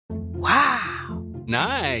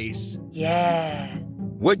Nice. Yeah.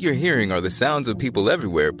 What you're hearing are the sounds of people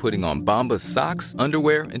everywhere putting on Bombas socks,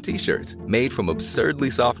 underwear, and T-shirts made from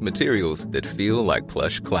absurdly soft materials that feel like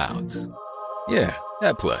plush clouds. Yeah,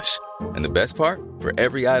 that plush. And the best part? For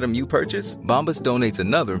every item you purchase, Bombas donates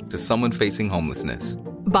another to someone facing homelessness.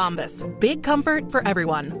 Bombas. Big comfort for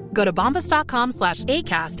everyone. Go to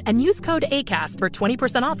bombas.com/ACAST and use code ACAST for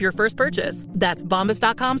 20% off your first purchase. That's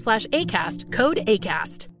bombas.com/ACAST. Code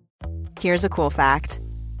ACAST. Here's a cool fact.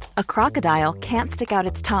 A crocodile can't stick out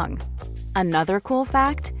its tongue. Another cool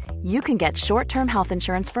fact, you can get short-term health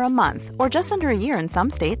insurance for a month or just under a year in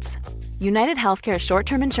some states. United Healthcare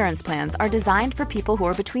short-term insurance plans are designed for people who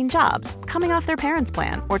are between jobs, coming off their parents'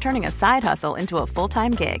 plan, or turning a side hustle into a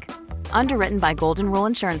full-time gig. Underwritten by Golden Rule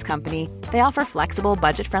Insurance Company, they offer flexible,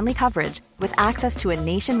 budget-friendly coverage with access to a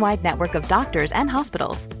nationwide network of doctors and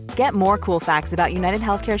hospitals. Get more cool facts about United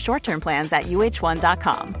Healthcare short-term plans at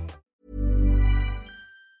uh1.com.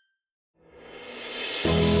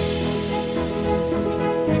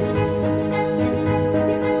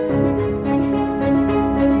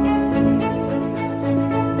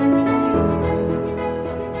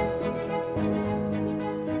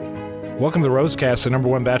 Welcome to the Rosecast, the number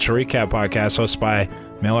one Bachelor recap podcast, hosted by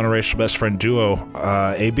male interracial best friend duo,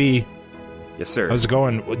 AB. Yes, sir. How's it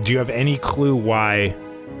going? Do you have any clue why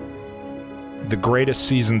the greatest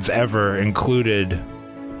seasons ever included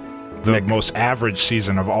the most average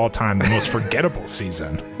season of all time, the most forgettable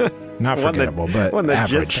season? Not forgettable, but one that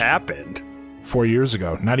average. just happened 4 years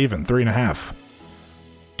ago. Not even 3.5.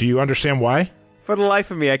 Do you understand why? For the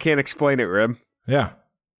life of me, I can't explain it, Rib. Yeah.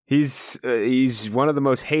 He's one of the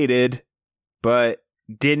most hated, but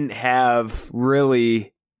didn't have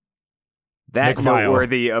really that Nick Viall.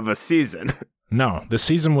 noteworthy of a season. No, the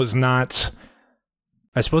season was not.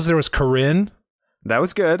 I suppose there was Corinne. That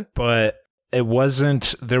was good. But it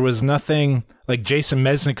wasn't. There was nothing like Jason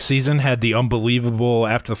Mesnick's season had the unbelievable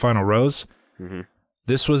after the final rose. Mm-hmm.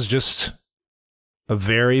 This was just a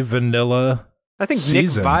very vanilla. I think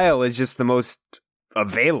season. Nick Viall is just the most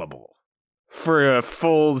available for a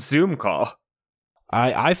full Zoom call.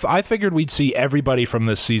 I figured we'd see everybody from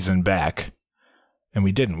this season back, and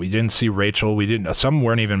we didn't. We didn't see Rachel. We didn't. Some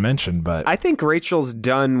weren't even mentioned. But I think Rachel's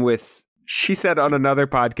done with. She said on another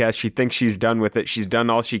podcast she thinks she's done with it. She's done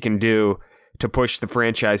all she can do to push the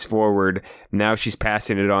franchise forward. Now she's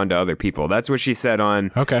passing it on to other people. That's what she said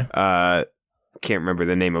on. Okay. Can't remember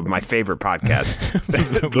the name of my favorite podcast.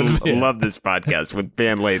 Love this podcast with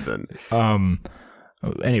Dan Lathan.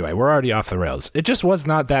 Anyway, we're already off the rails. It just was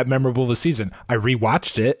not that memorable this season. I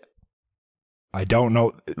rewatched it. I don't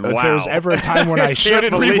know if there was ever a time when I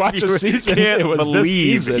shouldn't rewatch a season. It was this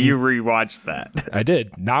season. You rewatched that. I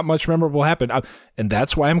did. Not much memorable happened. And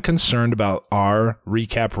that's why I'm concerned about our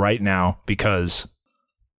recap right now, because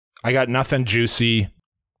I got nothing juicy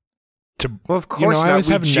to. Well, of course, I always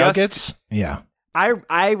have nuggets. Yeah.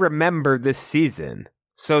 I remember this season.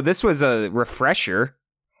 So this was a refresher.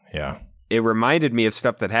 Yeah. It reminded me of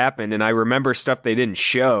stuff that happened, and I remember stuff they didn't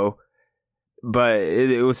show, but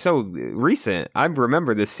it was so recent. I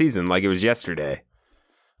remember this season like it was yesterday.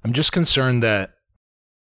 I'm just concerned that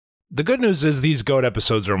the good news is these GOAT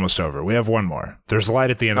episodes are almost over. We have one more. There's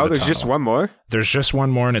light at the end of the tunnel. Oh, there's just one more? There's just one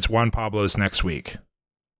more, and it's Juan Pablo's next week.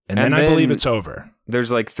 And then I believe it's over.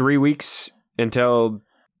 There's like 3 weeks until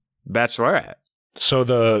Bachelorette. So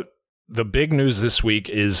the big news this week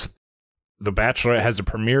is The Bachelorette has a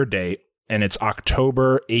premiere date, and it's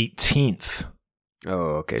October 18th.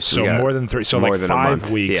 Oh, okay. So more than 3. So like 5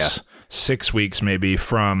 weeks, yeah. 6 weeks maybe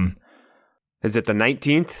from. Is it the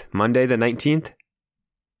 19th? Monday the 19th?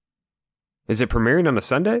 Is it premiering on a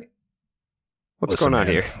Sunday? What's going on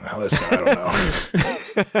here? Listen, I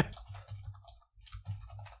don't know.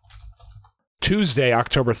 Tuesday,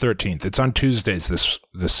 October 13th. It's on Tuesdays this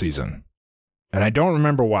season. And I don't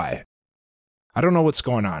remember why. I don't know what's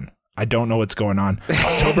going on. October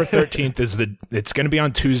 13th it's going to be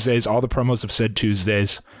on Tuesdays. All the promos have said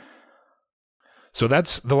Tuesdays. So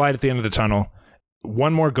that's the light at the end of the tunnel.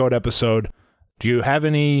 One more GOAT episode. Do you have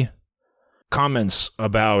any comments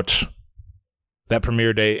about that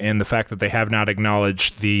premiere date and the fact that they have not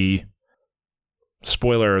acknowledged the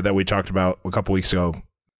spoiler that we talked about a couple weeks ago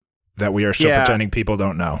that we are still pretending people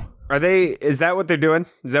don't know? Is that what they're doing?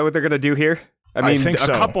 Is that what they're going to do here? I mean, think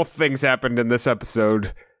so. A couple things happened in this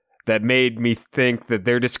episode that made me think that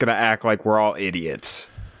they're just going to act like we're all idiots.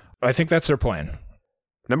 I think that's their plan.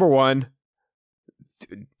 Number one,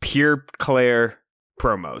 pure Claire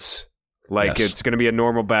promos. Like, Yes. It's going to be a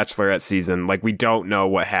normal Bachelorette season. Like, we don't know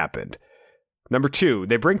what happened. Number two,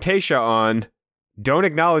 they bring Tayshia on, don't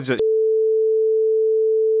acknowledge that.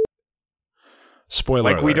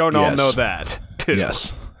 Spoiler Like, we alert, don't all yes. know that. too.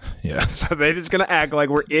 Yes. So they're just going to act like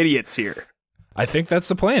we're idiots here. I think that's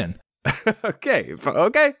the plan. Okay.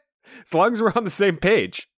 As long as we're on the same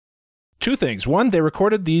page. Two things. One, they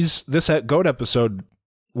recorded this GOAT episode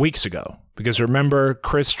weeks ago. Because remember,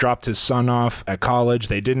 Chris dropped his son off at college.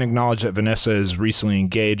 They didn't acknowledge that Vanessa is recently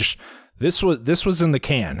engaged. This was in the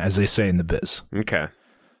can, as they say in the biz. Okay.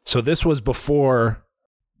 So this was before.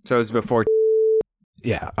 So it was before.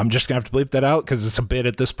 Yeah, I'm just going to have to bleep that out because it's a bit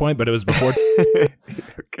at this point, but it was before.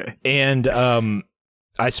 Okay. And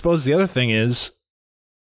I suppose the other thing is,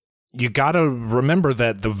 you got to remember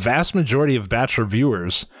that the vast majority of Bachelor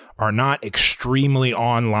viewers are not extremely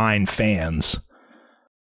online fans.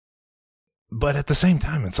 But at the same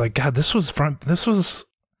time, it's like, God, this was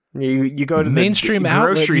You go to mainstream the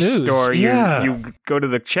grocery outlet news. store, Yeah. you go to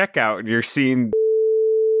the checkout, and you're seeing.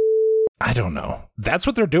 I don't know. That's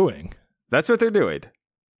what they're doing. That's what they're doing.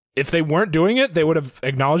 If they weren't doing it, they would have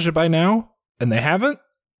acknowledged it by now, and they haven't.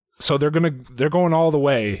 So they're going all the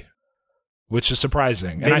way, which is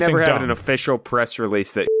surprising. They and I never think had dumb. an official press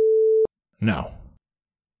release that. No.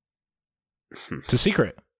 It's a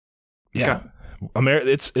secret. Yeah. Okay.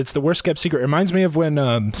 It's the worst kept secret. It reminds me of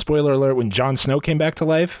when, spoiler alert, when Jon Snow came back to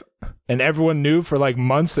life, and everyone knew for like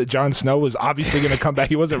months that Jon Snow was obviously going to come back.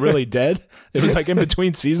 He wasn't really dead. It was like in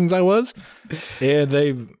between seasons and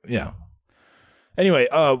Anyway,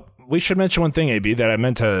 we should mention one thing, AB, that I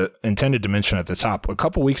intended to mention at the top. A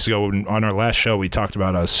couple weeks ago on our last show, we talked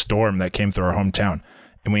about a storm that came through our hometown,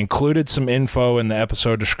 and we included some info in the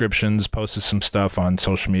episode descriptions, posted some stuff on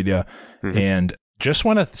social media, and just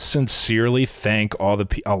want to sincerely thank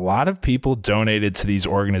a lot of people donated to these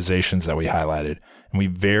organizations that we highlighted.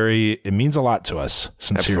 And it means a lot to us,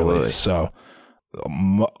 sincerely. Absolutely. So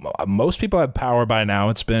most people have power by now.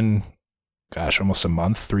 It's been, almost a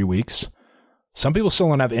month, 3 weeks. Some people still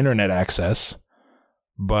don't have internet access,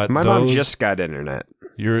 but My mom just got internet.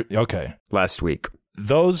 You're okay. Last week.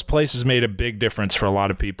 Those places made a big difference for a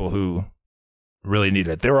lot of people who really need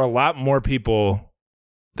it. There were a lot of people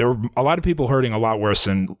hurting a lot worse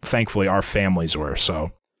than, thankfully, our families were.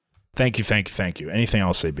 So thank you. Anything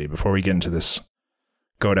else, AB, before we get into this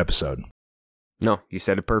GOAT episode? No, you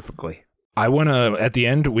said it perfectly. I want to, at the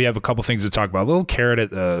end, we have a couple things to talk about. A little carrot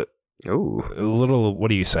at a little, what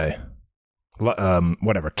do you say?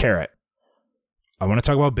 Whatever, carrot. I want to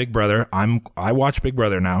talk about Big Brother. I watch Big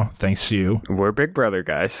Brother now, thanks to you. We're Big Brother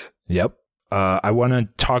guys. Yep. I want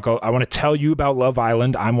to tell you about Love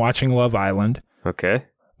Island. I'm watching Love Island. Okay.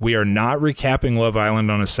 We are not recapping Love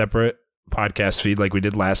Island on a separate podcast feed like we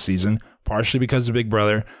did last season, partially because of Big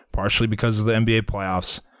Brother, partially because of the NBA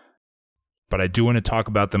playoffs. But I do want to talk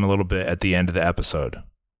about them a little bit at the end of the episode.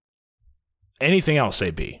 Anything else,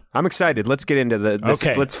 AB? I'm excited. Let's get into this.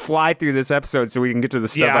 Okay. Let's fly through this episode so we can get to the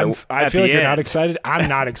stuff. I feel like you're not excited. I'm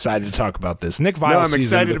not excited to talk about this. Nick Viall. No, I'm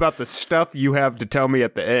excited about the stuff you have to tell me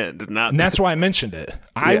at the end. And that's why I mentioned it.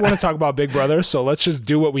 I want to talk about Big Brother, so let's just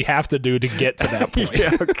do what we have to do to get to that point.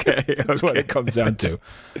 Yeah, okay. That's what it comes down to.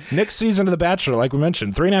 Nick's season of The Bachelor, like we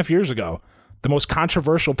mentioned, 3.5 years ago, the most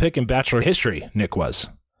controversial pick in Bachelor history, Nick was.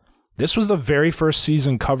 This was the very first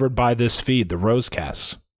season covered by this feed, the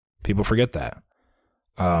Rosecast. People forget that.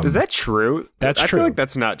 Is that true? That's true. I feel like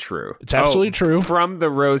that's not true. It's absolutely true. From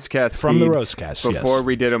the Rosecast From feed the Rosecast, before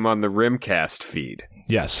we did them on the Rimcast feed.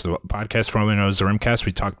 Yes, the podcast formerly known as the Rimcast.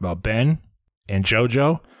 We talked about Ben and JoJo,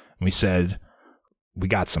 and we said, we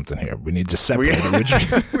got something here. We need to separate it,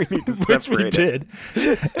 which we did.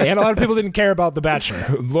 And a lot of people didn't care about The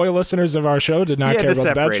Bachelor. Loyal listeners of our show did not care about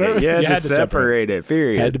The Bachelor. You had to separate it,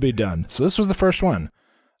 period. Had to be done. So this was the first one.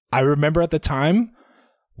 I remember at the time,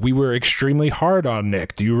 we were extremely hard on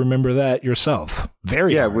Nick. Do you remember that yourself?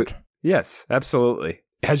 Very hard. Yes, absolutely.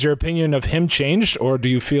 Has your opinion of him changed, or do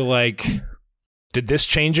you feel like, did this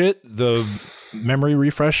change it, the memory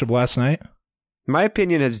refresh of last night? My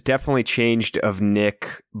opinion has definitely changed of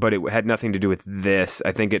Nick, but it had nothing to do with this.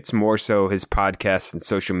 I think it's more so his podcast and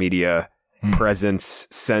social media presence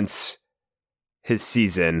since his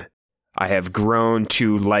season. I have grown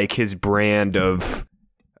to like his brand of,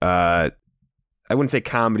 I wouldn't say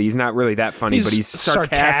comedy. He's not really that funny, but he's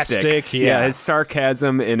sarcastic. Yeah, his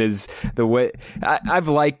sarcasm and the way I've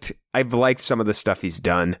liked some of the stuff he's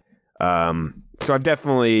done. So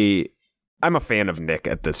I'm a fan of Nick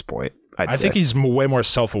at this point. I think he's way more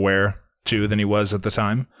self-aware too than he was at the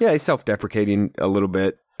time. Yeah, he's self-deprecating a little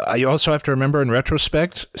bit. You also have to remember, in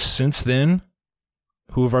retrospect, since then,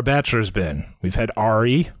 who have our bachelors been? We've had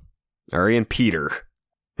Ari and Peter,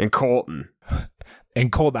 and Colton.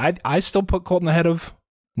 And Colton, I still put Colton ahead of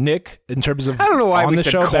Nick, in terms of I don't know why on we the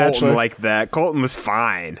said show Colton Bachelor? like that. Colton was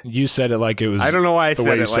fine. You said it like it was. I don't know why I the said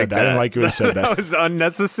way you it said like that. I didn't like it when you said that. That was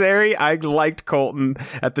unnecessary. I liked Colton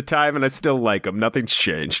at the time, and I still like him. Nothing's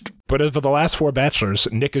changed. But for the last 4 Bachelors,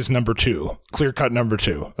 Nick is number 2. Clear-cut number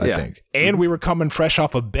 2, I think. And we were coming fresh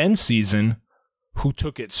off of Ben's season, who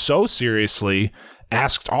took it so seriously,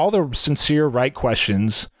 asked all the sincere, right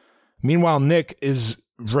questions. Meanwhile, Nick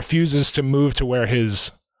refuses to move to where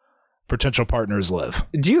his potential partners live.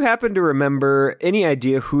 Do you happen to remember any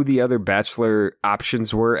idea who the other Bachelor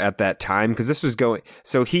options were at that time? Because this was going...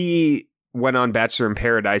 So he went on Bachelor in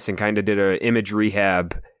Paradise and kind of did an image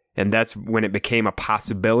rehab, and that's when it became a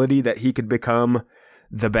possibility that he could become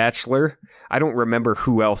the Bachelor. I don't remember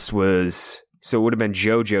who else was... So it would have been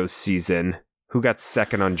JoJo's season. Who got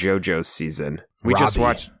second on JoJo's season? We just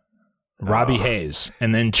watched... Robbie Hayes,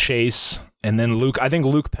 and then Chase, and then Luke. I think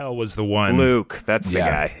Luke Pell was the one. Luke, that's the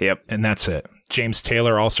guy. Yep. And that's it. James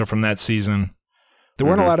Taylor also from that season. There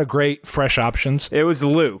weren't a lot of great, fresh options. It was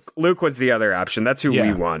Luke. Luke was the other option. That's who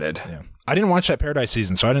we wanted. Yeah. I didn't watch that Paradise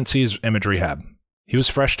season, so I didn't see his image rehab. He was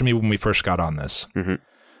fresh to me when we first got on this.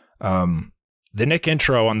 The Nick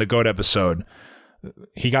intro on the GOAT episode,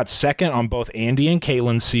 he got second on both Andy and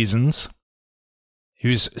Caitlin's seasons. He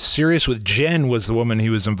was serious with Jen, was the woman he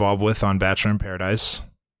was involved with on Bachelor in Paradise.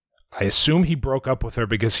 I assume he broke up with her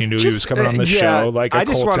because he knew he was coming on the show. Like I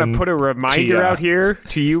just want to put a reminder out here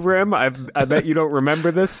to you, Rim. I bet you don't remember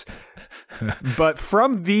this, but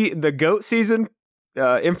from the GOAT season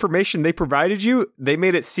information they provided you, they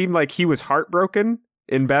made it seem like he was heartbroken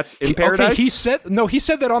in Paradise. Okay, he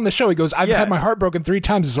said that on the show. He goes, "I've had my heart broken 3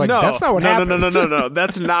 times." It's like, that's not what happened. No.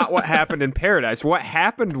 That's not what happened in Paradise. What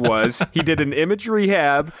happened was he did an image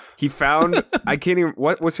rehab. He found, I can't even,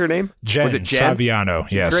 what was her name? Jen. Was it Jen?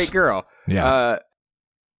 Saviano, yes. Great girl. Yeah.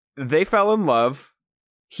 They fell in love.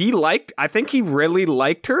 I think he really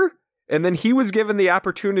liked her. And then he was given the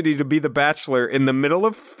opportunity to be the Bachelor in the middle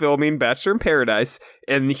of filming Bachelor in Paradise.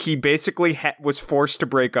 And he basically was forced to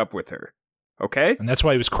break up with her. Okay? And that's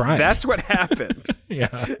why he was crying. That's what happened.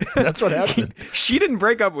 Yeah, that's what happened. She didn't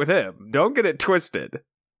break up with him. Don't get it twisted.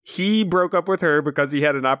 He broke up with her because he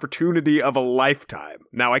had an opportunity of a lifetime.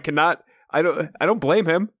 Now, I don't blame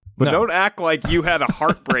him, but don't act like you had a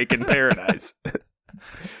heartbreak in Paradise.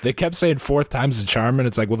 They kept saying 4th time's the charm, and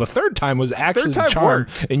it's like, well, the 3rd time was actually the charm,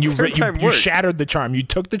 worked. And you shattered the charm. You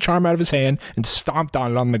took the charm out of his hand and stomped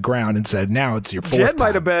on it on the ground and said, "Now it's your 4th time." Jen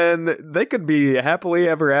might have been. They could be happily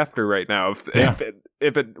ever after right now if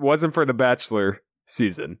it wasn't for the Bachelor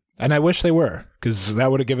season. And I wish they were, because that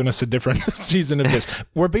would have given us a different season of this.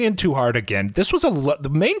 We're being too hard again. This was the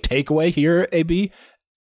main takeaway here. AB,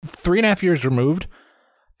 3.5 years removed,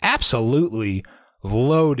 absolutely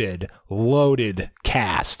loaded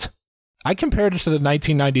cast. I compared it to the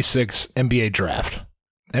 1996 NBA draft.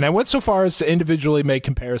 And I went so far as to individually make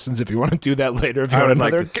comparisons if you want to do that later. If you I would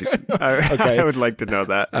want like to see. Okay. I would like to know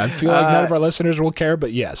that. I feel like none of our listeners will care,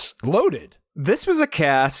 but yes, loaded. This was a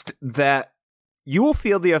cast that you will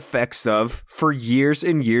feel the effects of for years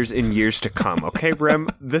and years and years to come. Okay, Rem?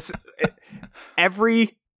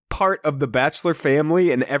 Every part of the Bachelor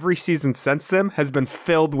family and every season since them has been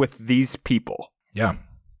filled with these people. Yeah.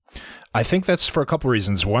 I think that's for a couple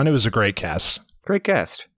reasons. 1, it was a great cast. Great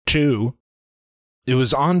cast. 2, it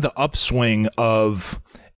was on the upswing of...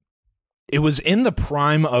 It was in the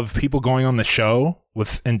prime of people going on the show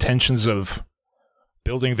with intentions of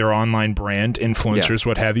building their online brand, influencers,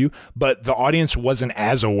 what have you. But the audience wasn't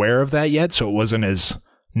as aware of that yet, so it wasn't as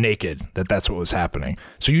naked that's what was happening.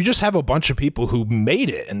 So you just have a bunch of people who made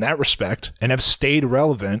it in that respect and have stayed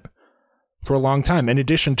relevant for a long time, in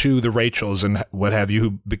addition to the Rachels and what have you, who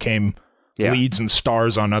became leads and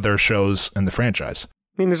stars on other shows in the franchise.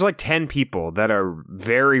 I mean, there's like 10 people that are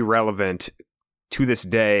very relevant to this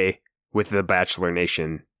day with the Bachelor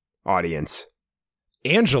Nation audience.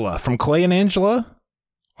 Angela from Clay and Angela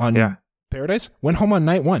on Paradise went home on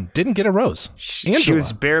night 1, didn't get a rose. She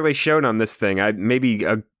was barely shown on this thing. Maybe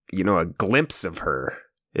a glimpse of her,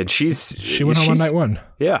 and she went home on night 1.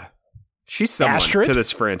 Yeah. She's someone Astrid? to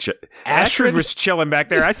this franchise. Astrid was chilling back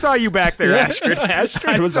there. I saw you back there, Astrid.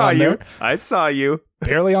 Astrid was on there. I saw you.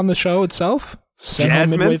 Barely on the show itself. Sent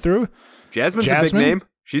home midway through. Jasmine's a big name.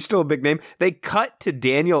 She's still a big name. They cut to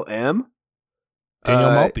Daniel M.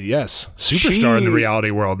 Daniel Maltby, yes. Superstar in the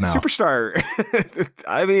reality world now. Superstar.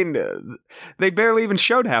 I mean, they barely even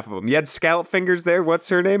showed half of them. You had Scallop Fingers there. What's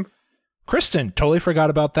her name? Kristen. Totally forgot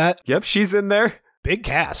about that. Yep, she's in there. Big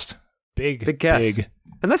cast. Big cast.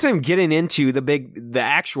 And that's not even getting into the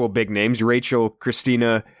actual big names. Rachel,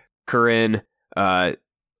 Christina, Corinne,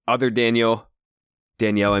 other Danielle,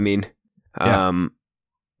 I mean. Yeah.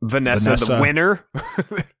 Vanessa, the winner.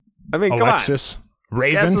 I mean, Alexis, come on.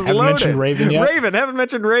 Raven. Haven't Haven't mentioned Raven yet. Haven't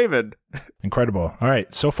mentioned Raven. Incredible. All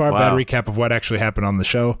right. So far, bad recap of what actually happened on the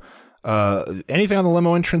show. Anything on the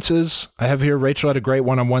limo entrances? I have here Rachel had a great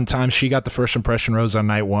one-on-one time. She got the first impression rose on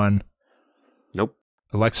night 1. Nope.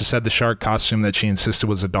 Alexis had the shark costume that she insisted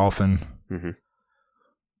was a dolphin. Mm-hmm.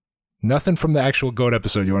 Nothing from the actual GOAT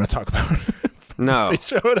episode you want to talk about? No.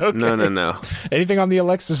 Okay. No. Anything on the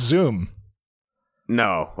Alexis Zoom?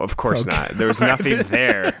 No, of course not. There was nothing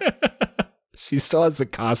there. She still has the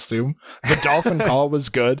costume. The dolphin call was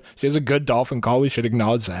good. She has a good dolphin call. We should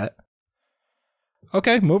acknowledge that.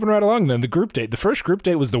 Okay, moving right along then. The group date. The first group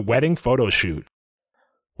date was the wedding photo shoot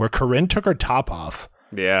where Corinne took her top off.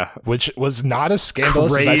 Yeah. Which was not as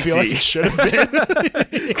scandalous as I feel like it should have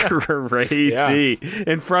been. Crazy. Yeah.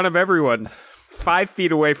 In front of everyone. 5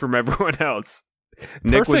 feet away from everyone else.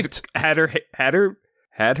 Nick had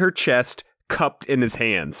her chest cupped in his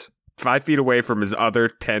hands. 5 feet away from his other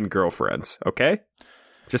 10 girlfriends. Okay?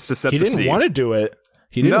 Just to set the scene. He didn't want to do it.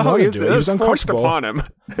 He didn't want to do it. He was uncomfortable upon him.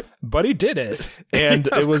 But he did it. And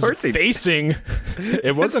it was facing.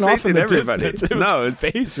 It wasn't off in the distance. It was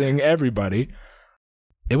facing everybody.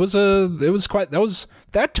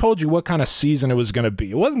 That told you what kind of season it was going to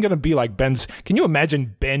be. It wasn't going to be like Ben's. Can you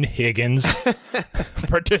imagine Ben Higgins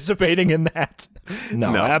participating in that?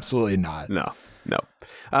 No, absolutely not. No.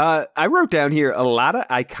 I wrote down here a lot of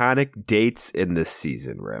iconic dates in this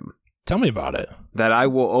season, Rim. Tell me about it. That I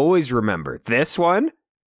will always remember. This one,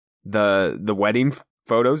 the wedding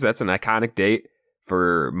photos, that's an iconic date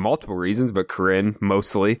for multiple reasons, but Corinne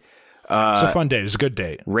mostly. It's a fun date. It was a good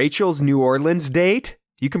date. Rachel's New Orleans date.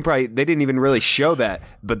 They didn't even really show that,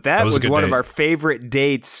 but that was one of our favorite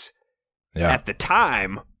dates at the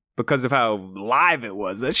time because of how live it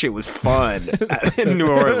was. That shit was fun in New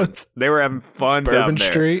Orleans. They were having fun Bourbon down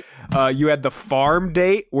there. Street. You had the farm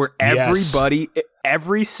date where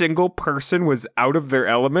every single person was out of their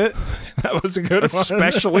element. That was a good one.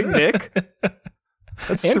 Especially Nick.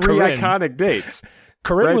 That's and 3 Corinne. Iconic dates.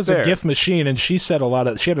 Corinne was a gift machine, and she had a lot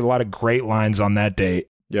of great lines on that date.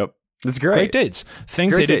 Yep. That's great. Great dates.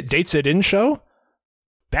 Dates they didn't show?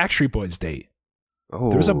 Backstreet Boys date. Oh.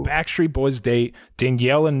 There was a Backstreet Boys date.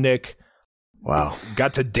 Danielle and Nick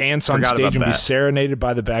got to dance on stage and be serenaded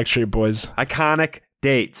by the Backstreet Boys. Iconic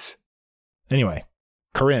dates. Anyway,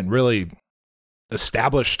 Corinne really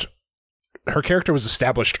established. Her character was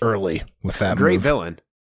established early with that great villain.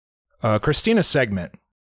 Christina's segment.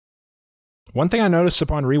 One thing I noticed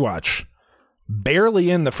upon rewatch, barely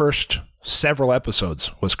in the first several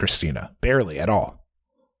episodes was Christina. Barely at all.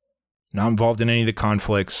 Not involved in any of the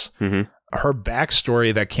conflicts. Mm-hmm. Her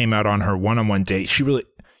backstory that came out on her one-on-one date, you want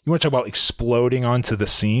to talk about exploding onto the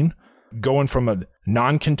scene? Going from a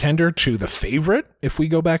non-contender to the favorite, if we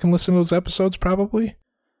go back and listen to those episodes, probably.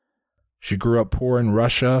 She grew up poor in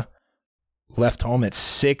Russia, left home at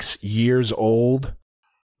 6 years old.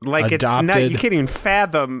 Like, adopted. It's not, you can't even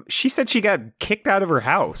fathom. She said she got kicked out of her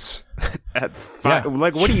house at 5. Yeah.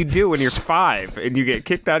 Like, what do you do when you're 5 and you get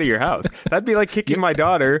kicked out of your house? That'd be like kicking my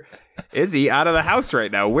daughter, Izzy, out of the house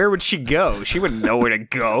right now. Where would she go? She wouldn't know where to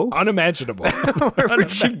go. Unimaginable. Would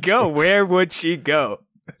she go? Where would she go?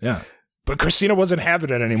 Yeah. But Christina wasn't having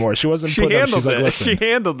it anymore. She wasn't putting up. She's like, listen. She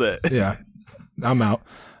handled it. Yeah. I'm out.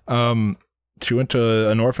 She went to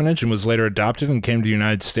an orphanage and was later adopted and came to the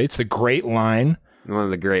United States. The great line. One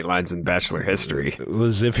of the great lines in Bachelor history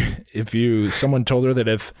was someone told her that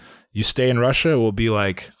if you stay in Russia, it will be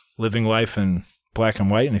like living life in black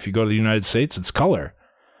and white. And if you go to the United States, it's color.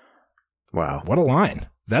 Wow. What a line.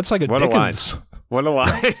 That's like a Dickens. What a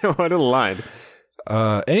line. What a line.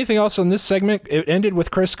 Anything else on this segment? It ended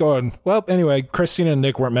with Chris going, well, anyway, Christina and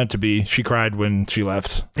Nick weren't meant to be. She cried when she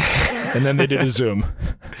left. And then they did a Zoom.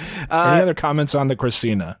 Any other comments on the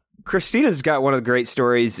Christina? Christina's got one of the great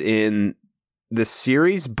stories in the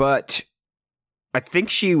series, but I think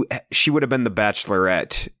she would have been the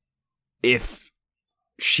Bachelorette if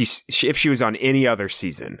she was on any other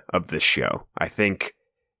season of this show. I think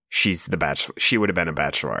she's the Bachelor. She would have been a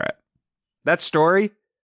Bachelorette. That story,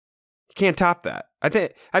 you can't top that. I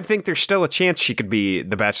think there's still a chance she could be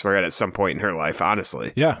the Bachelorette at some point in her life.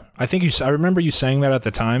 Honestly, yeah. I remember you saying that at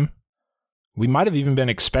the time. We might have even been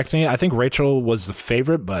expecting it. I think Rachel was the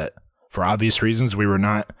favorite, but for obvious reasons, we were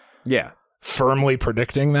not. Yeah. Firmly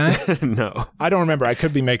predicting that? No. I don't remember. I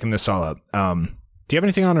could be making this all up. Do you have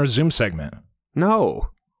anything on our Zoom segment? No.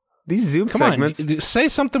 These Zoom segments. Come on, say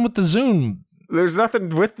something with the Zoom. There's nothing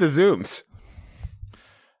with the Zooms.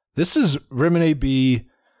 This is Rimini B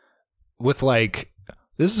with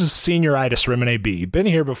This is senioritis Remine B. Been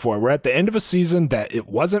here before. We're at the end of a season that it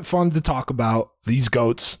wasn't fun to talk about these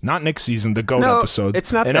goats. Not Nick's season, the goat episodes.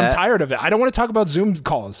 It's not and that. I'm tired of it. I don't want to talk about Zoom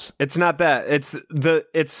calls. It's not that.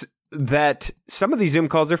 It's that some of these Zoom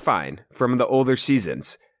calls are fine from the older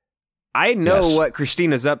seasons. I know what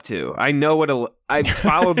Christina's up to. I know I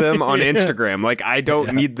follow them on Instagram. Like, I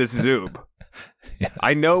don't need this Zoom. Yeah.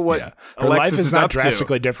 I know what Her Alexis life is up not to.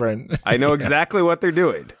 drastically different. I know exactly what they're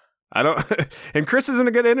doing. I don't, and Chris isn't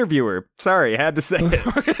a good interviewer. Sorry, I had to say it.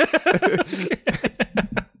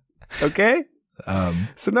 Okay?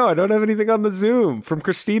 So no, I don't have anything on the Zoom from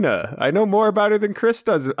Christina. I know more about her than Chris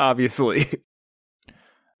does, obviously.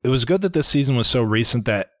 It was good that this season was so recent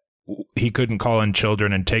that he couldn't call in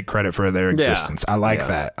children and take credit for their existence. I like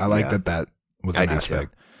that. I like that was an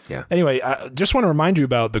aspect. Too. Yeah. Anyway, I just want to remind you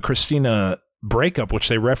about the Christina breakup, which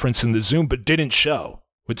they referenced in the Zoom but didn't show.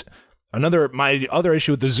 Which my other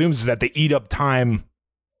issue with the Zooms is that they eat up time.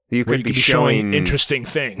 You could be showing interesting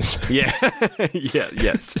things. Yeah.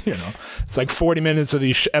 Yes. It's like 40 minutes of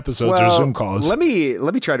these episodes or Zoom calls. Let me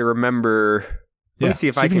try to remember. Let me see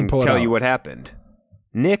if I can tell you what happened.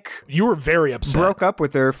 Nick, you were very upset. Broke up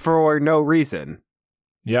with her for no reason.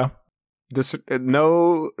 Yeah. She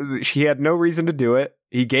had no reason to do it.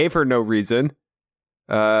 He gave her no reason.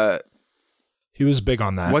 He was big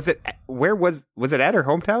on that. Was it at her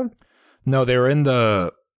hometown? No, they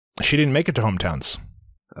were she didn't make it to hometowns.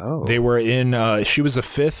 Oh. They were in, she was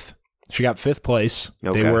she got 5th place.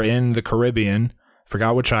 Okay. They were in the Caribbean,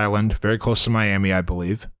 forgot which island, very close to Miami, I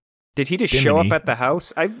believe. Did he just show up at the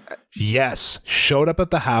house? Yes, showed up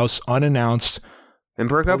at the house unannounced. And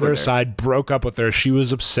broke up with her. Aside, broke up with her. She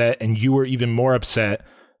was upset, and you were even more upset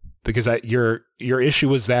because your issue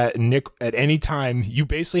was that Nick, at any time, you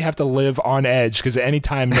basically have to live on edge because at any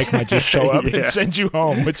time Nick might just show up and send you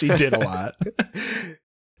home, which he did a lot.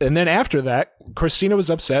 And then after that, Christina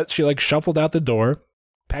was upset. She shuffled out the door,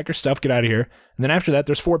 pack her stuff, get out of here. And then after that,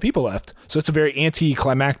 there's 4 people left. So it's a very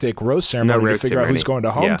anticlimactic rose ceremony to figure out who's going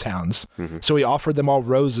to hometowns. Yeah. Mm-hmm. So he offered them all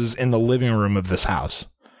roses in the living room of this house.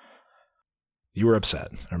 You were upset.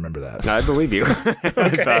 I remember that. I believe you.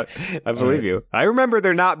 Okay. I believe you. I remember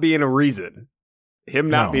there not being a reason. Him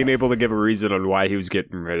not being able to give a reason on why he was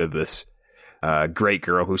getting rid of this great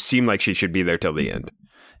girl who seemed like she should be there till the end.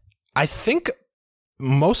 I think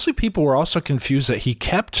mostly people were also confused that he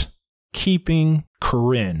kept keeping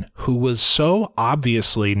Corinne, who was so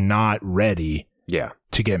obviously not ready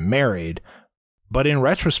to get married. But in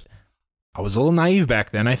retrospect, I was a little naive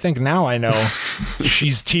back then. I think now I know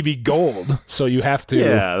she's TV gold, so you have to.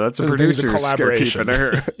 Yeah, that's a producer's collaboration.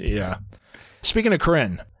 Her. Yeah. Speaking of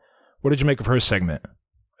Corinne, what did you make of her segment?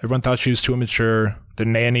 Everyone thought she was too immature. The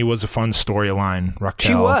nanny was a fun storyline.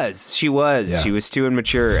 Raquel. She was. Yeah. She was too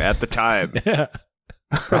immature at the time. Yeah.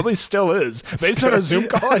 Probably still is. Based on our Zoom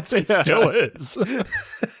call, I'd say still is.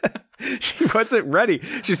 She wasn't ready.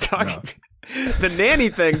 She's talking. No. The nanny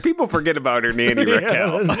thing, people forget about her nanny,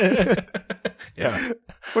 Raquel. Yeah.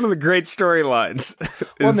 One of the great storylines.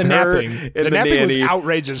 Well, the napping. The napping was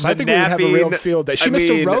outrageous. I think we would have a real field day. She missed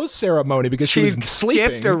a rose ceremony because she was sleeping.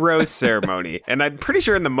 Skipped a rose ceremony. And I'm pretty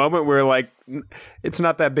sure in the moment we were like, it's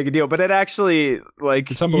not that big a deal. But it actually,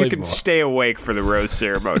 it's you can stay awake for the rose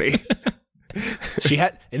ceremony. She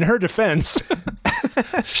had, in her defense,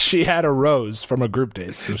 she had a rose from a group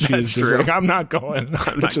date. So she was just like, I'm not going,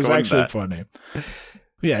 which is actually funny.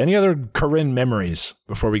 Yeah. Any other Corinne memories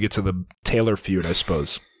before we get to the Taylor feud, I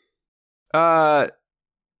suppose? They're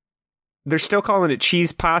still calling it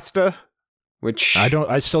cheese pasta, which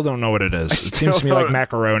I still don't know what it is. It seems to me like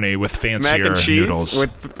macaroni with fancier mac and cheese noodles.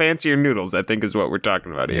 With fancier noodles, I think is what we're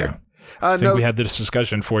talking about here. I think we had this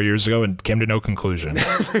discussion 4 years ago and came to no conclusion.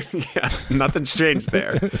 Yeah, nothing's changed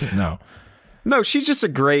there. No, she's just a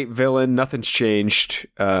great villain. Nothing's changed.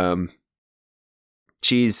 I'll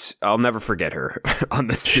never forget her on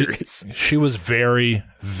the series. She was very,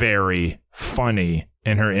 very funny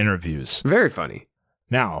in her interviews. Very funny.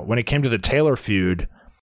 Now, when it came to the Taylor feud,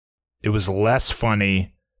 it was less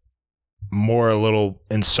funny, more a little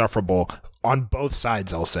insufferable. On both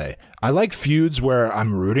sides, I'll say. I like feuds where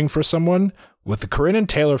I'm rooting for someone. With the Corinne and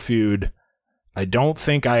Taylor feud, I don't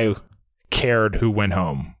think I cared who went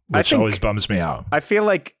home, which always bums me out. I feel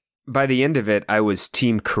like by the end of it, I was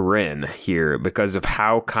Team Corinne here because of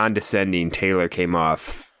how condescending Taylor came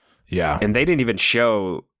off. Yeah. And they didn't even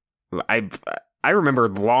show... I remember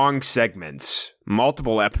long segments,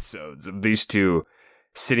 multiple episodes of these two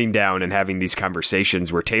sitting down and having these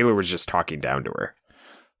conversations where Taylor was just talking down to her.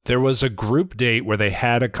 There was a group date where they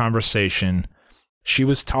had a conversation. She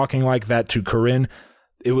was talking like that to Corinne.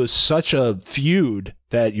 It was such a feud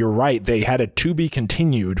that you're right. They had a to be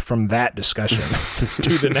continued from that discussion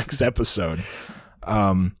to the next episode.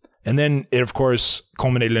 And then it, of course,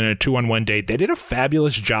 culminated in a 2-on-1 date. They did a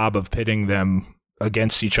fabulous job of pitting them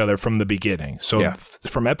against each other from the beginning. So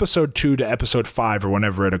from episode 2 to episode 5 or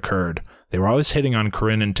whenever it occurred, they were always hitting on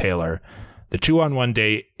Corinne and Taylor. The 2-on-1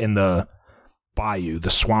 date in the bayou,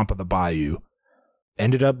 the swamp of the bayou,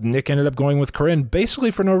 Nick ended up going with Corinne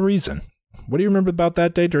basically for no reason. What do you remember about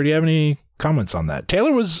that date, or do you have any comments on that?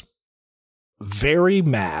 Taylor was very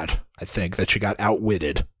mad, I think, that she got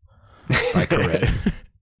outwitted by Corinne.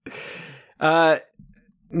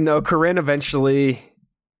 No, Corinne eventually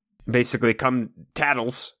basically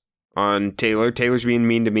tattles on Taylor. Taylor's being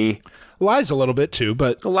mean to me. Lies a little bit too,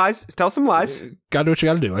 but lies. Tell some lies. Gotta do what you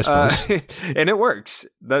gotta do, I suppose. And it works.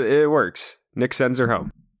 It works. Nick sends her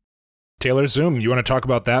home. Taylor Zoom. You want to talk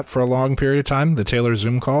about that for a long period of time? The Taylor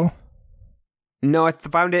Zoom call? No, I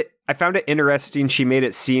found it interesting. She made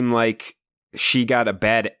it seem like she got a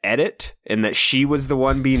bad edit and that she was the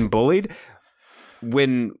one being bullied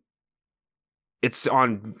when it's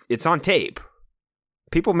on tape.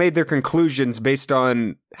 People made their conclusions based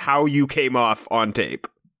on how you came off on tape.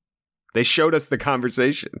 They showed us the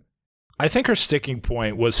conversation. I think her sticking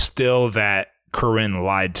point was still that Corinne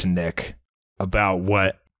lied to Nick about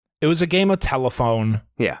what it was a game of telephone.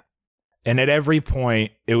 Yeah. And at every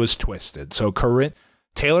point it was twisted. So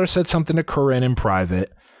Taylor said something to Corinne in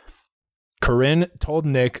private. Corinne told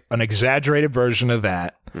Nick an exaggerated version of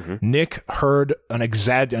that. Mm-hmm. Nick heard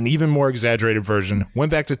an even more exaggerated version,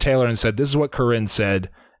 went back to Taylor and said, this is what Corinne said.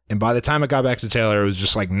 And by the time it got back to Taylor, it was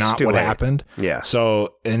just like not what happened. Yeah.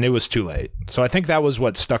 So, and it was too late. So I think that was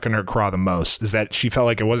what stuck in her craw the most, is that she felt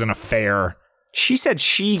like it wasn't a fair. She said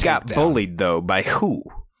she got bullied though. By who?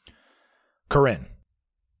 Corinne.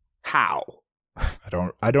 How? I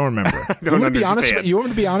don't remember. I don't understand. You want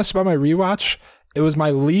me to be honest about my rewatch? It was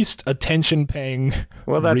my least attention-paying that's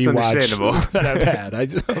rewatch understandable. that I've had.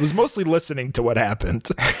 I was mostly listening to what happened.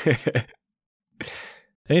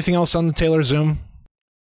 Anything else on the Taylor Zoom?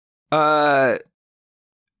 No.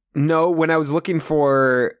 When I was looking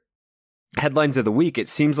for headlines of the week, it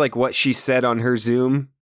seems like what she said on her Zoom.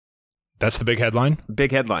 That's the big headline?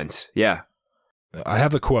 Big headlines, yeah. I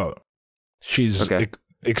have the quote. She's,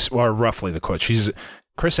 or roughly the quote.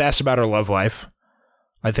 Chris asked about her love life.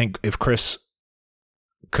 I think if Chris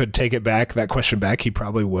could take that question back, he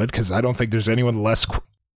probably would, because I don't think there's anyone less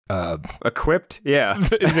equipped. Yeah,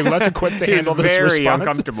 less equipped to handle this response. Very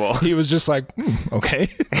uncomfortable. He was just like, okay,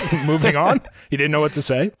 moving on. He didn't know what to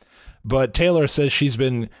say. But Taylor says she's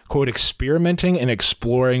been, quote, experimenting and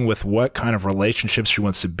exploring with what kind of relationships she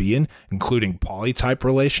wants to be in, including poly-type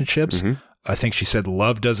relationships. Mm-hmm. I think she said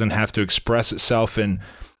love doesn't have to express itself in,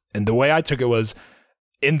 and the way I took it was,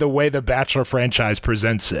 in the way the Bachelor franchise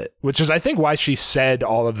presents it, which is, I think, why she said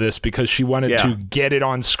all of this, because she wanted to get it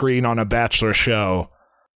on screen on a Bachelor show.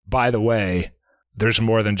 By the way, there's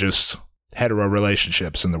more than just hetero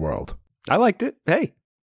relationships in the world. I liked it. Hey,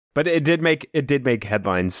 but it did make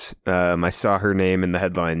headlines. I saw her name in the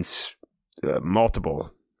headlines.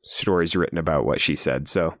 Multiple stories written about what she said.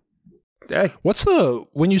 So, hey,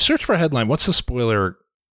 when you search for a headline, what's the spoiler?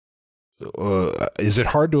 Is it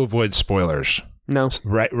hard to avoid spoilers? No.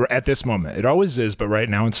 Right at this moment. It always is, but right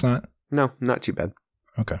now it's not? No, not too bad.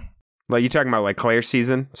 Okay. Like, you talking about like Claire's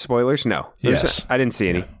season spoilers? No. Yes. I didn't see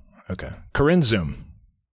any. Yeah. Okay. Corinne Zoom.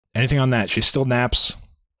 Anything on that? She still naps?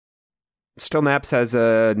 Still naps, has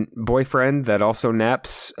a boyfriend that also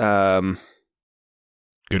naps. Good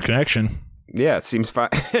connection. Yeah, it seems fine.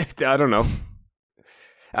 I don't know.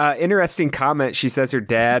 Interesting comment. She says her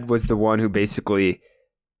dad was the one who basically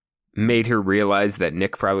made her realize that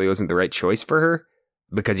Nick probably wasn't the right choice for her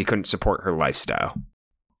because he couldn't support her lifestyle.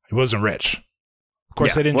 He wasn't rich. Of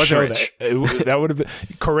course, they didn't show rich. That. That would have been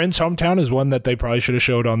Corinne's hometown is one that they probably should have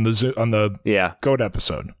showed on the GOAT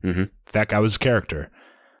episode. Mm-hmm. That guy was a character.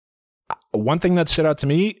 One thing that stood out to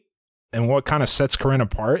me, and what kind of sets Corinne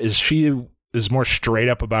apart, is she is more straight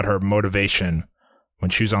up about her motivation when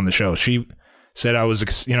she was on the show. She said, I was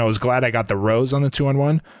glad I got the rose on the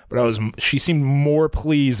 2-on-1, but she seemed more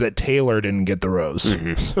pleased that Taylor didn't get the rose.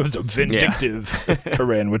 Mm-hmm. So it was a vindictive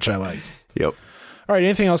Corinne, which I like. Yep. All right.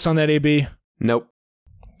 Anything else on that, AB? Nope.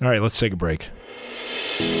 All right. Let's take a break.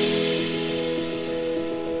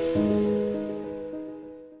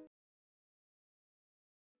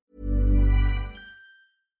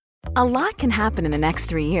 A lot can happen in the next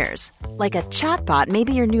 3 years. Like a chatbot may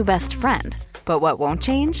be your new best friend. But what won't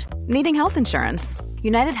change? Needing health insurance.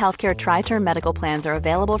 United Healthcare Tri-Term Medical Plans are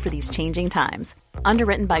available for these changing times.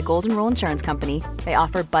 Underwritten by Golden Rule Insurance Company, they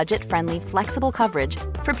offer budget-friendly, flexible coverage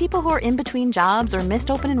for people who are in between jobs or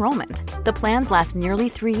missed open enrollment. The plans last nearly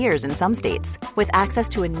 3 years in some states, with access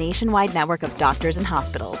to a nationwide network of doctors and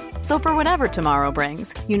hospitals. So for whatever tomorrow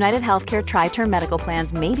brings, United Healthcare Tri-Term Medical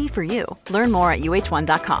Plans may be for you. Learn more at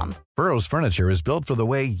uh1.com. Burrow's furniture is built for the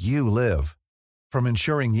way you live. From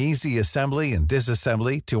ensuring easy assembly and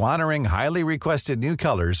disassembly to honoring highly requested new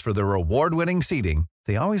colors for their award-winning seating,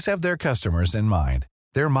 they always have their customers in mind.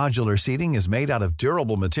 Their modular seating is made out of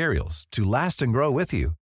durable materials to last and grow with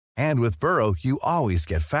you. And with Burrow, you always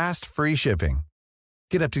get fast, free shipping.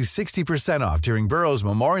 Get up to 60% off during Burrow's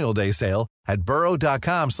Memorial Day sale at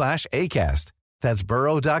burrow.com/ACAST. That's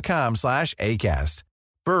burrow.com/ACAST.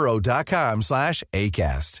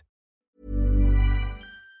 burrow.com/ACAST.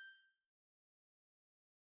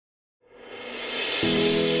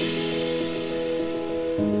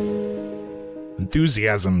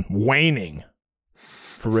 Enthusiasm waning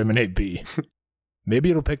for Rimonade B. Maybe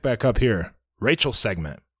it'll pick back up here. Rachel's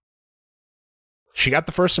segment. She got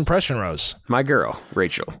the first impression rose. My girl,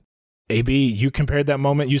 Rachel. AB, you compared that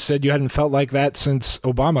moment. You said you hadn't felt like that since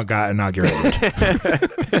Obama got inaugurated.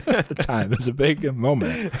 At the time, it was a big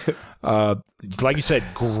moment. Like you said,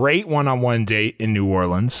 great one-on-one date in New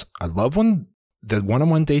Orleans. I love when the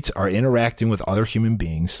one-on-one dates are interacting with other human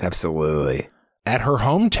beings. Absolutely. At her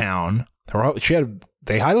hometown,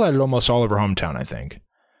 they highlighted almost all of her hometown, I think.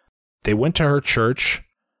 They went to her church.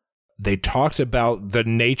 They talked about the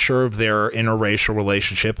nature of their interracial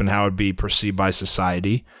relationship and how it'd be perceived by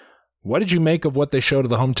society. What did you make of what they showed of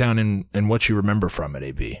the hometown and what you remember from it,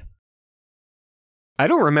 AB? I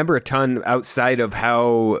don't remember a ton outside of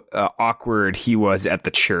how awkward he was at the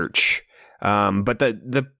church. But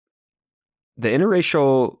the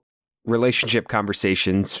interracial relationship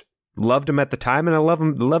conversations, loved him at the time, and I love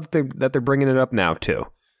that they're bringing it up now too.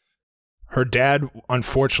 Her dad,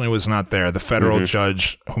 unfortunately, was not there. The federal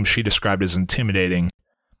judge, whom she described as intimidating.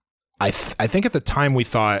 I think at the time we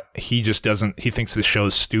thought he just doesn't. He thinks this show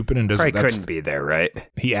is stupid and doesn't. Probably couldn't be there, right?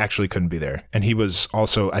 He actually couldn't be there, and he was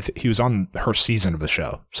also. He was on her season of the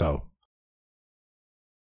show. So,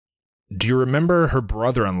 do you remember her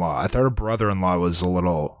brother-in-law? I thought her brother-in-law was a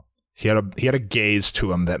little. He had a gaze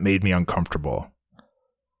to him that made me uncomfortable,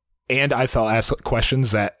 and I felt asked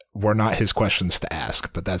questions that were not his questions to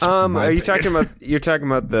ask. But that's. Are you talking about? You're talking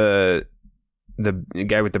about the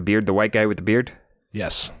guy with the beard, the white guy with the beard?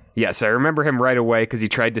 Yes. Yes, I remember him right away because he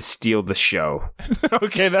tried to steal the show.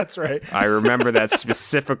 Okay, that's right. I remember that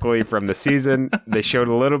specifically from the season. They showed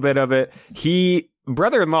a little bit of it.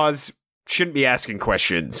 Brother-in-laws shouldn't be asking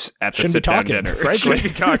questions at the sit-down dinner. Frankly. Shouldn't be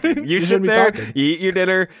talking. You sit there, you eat your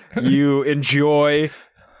dinner, you enjoy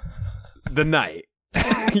the night.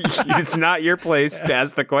 It's not your place to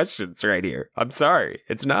ask the questions right here. I'm sorry,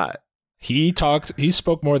 it's not. He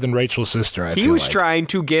spoke more than Rachel's sister, He was trying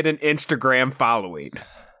to get an Instagram following.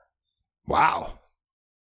 Wow.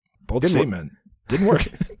 Bold statement. Didn't work.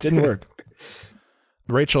 Didn't work.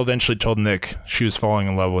 Rachel eventually told Nick she was falling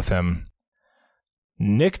in love with him.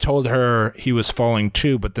 Nick told her he was falling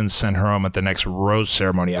too, but then sent her home at the next rose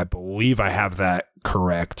ceremony. I believe I have that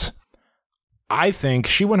correct. I think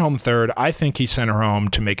she went home third. I think he sent her home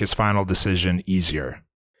to make his final decision easier.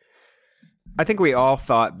 I think we all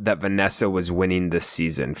thought that Vanessa was winning this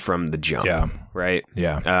season from the jump. Yeah. Right?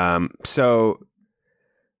 Yeah.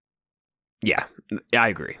 Yeah, I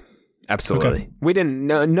agree. Absolutely. Okay. We didn't.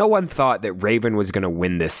 No one thought that Raven was going to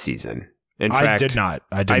win this season. In fact, I did not.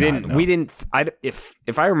 No. We didn't.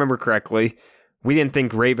 If I remember correctly, we didn't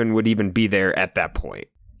think Raven would even be there at that point.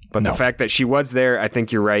 But the fact that she was there, I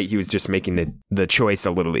think you're right. He was just making the choice a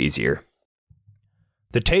little easier.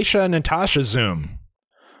 The Tayshia and Natasha Zoom,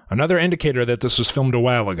 another indicator that this was filmed a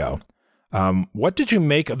while ago. What did you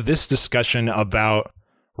make of this discussion about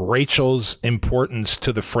Rachel's importance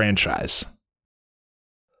to the franchise?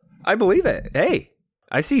 I believe it. Hey,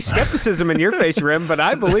 I see skepticism in your face, Rim, but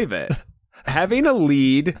I believe it. Having a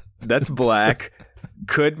lead that's black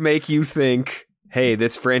could make you think, hey,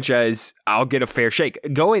 this franchise, I'll get a fair shake.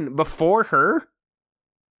 Going before her,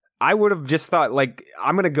 I would have just thought, like,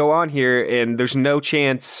 I'm going to go on here and there's no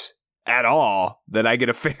chance at all that I get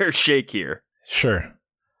a fair shake here. Sure.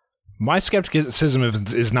 My skepticism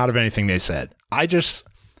is not of anything they said.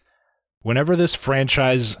 Whenever this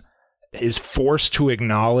franchise is forced to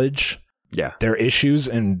acknowledge their issues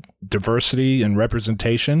and diversity and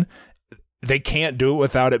representation, they can't do it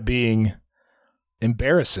without it being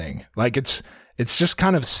embarrassing. Like it's just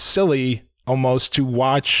kind of silly almost to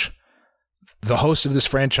watch the host of this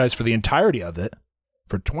franchise for the entirety of it,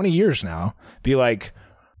 for 20 years now, be like,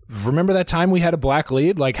 remember that time we had a black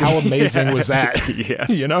lead? Like, how amazing was that? Yeah.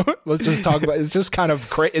 You know, let's just talk about, it's just kind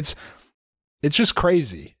of it's just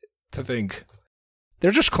crazy to think.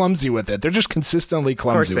 They're just clumsy with it. They're just consistently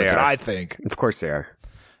clumsy with it, I think. Of course they are.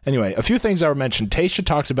 Anyway, a few things I were mentioned. Tayshia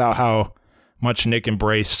talked about how much Nick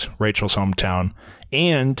embraced Rachel's hometown,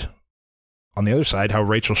 and on the other side, how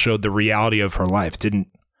Rachel showed the reality of her life, didn't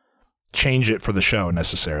change it for the show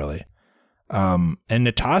necessarily. And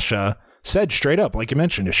Natasha said straight up, like you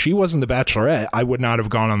mentioned, if she wasn't the Bachelorette, I would not have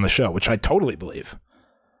gone on the show, which I totally believe.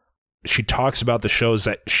 She talks about the shows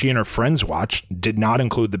that she and her friends watched, did not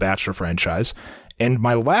include the Bachelor franchise. And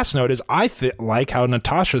my last note is I like how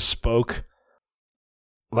Natasha spoke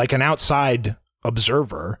like an outside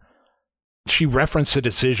observer. She referenced the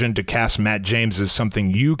decision to cast Matt James as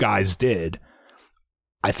something you guys did.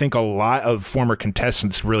 I think a lot of former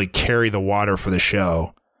contestants really carry the water for the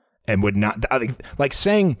show and would not, like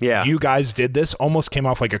saying you guys did this almost came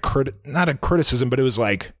off like not a criticism, but it was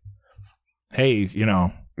like, hey, you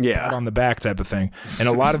know, pat on the back type of thing. And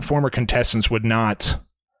a lot of former contestants would not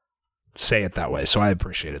say it that way. So I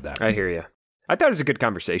appreciated that. I hear you. I thought it was a good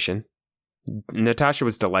conversation. Natasha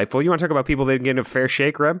was delightful. You want to talk about people that didn't get a fair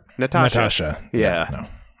shake, Reb? Natasha. Yeah. No.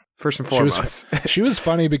 First and foremost. She was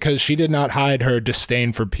funny because she did not hide her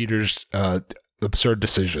disdain for Peter's absurd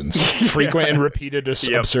decisions. Frequent and repeated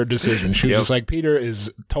absurd decisions. She was just like, Peter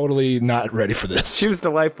is totally not ready for this. She was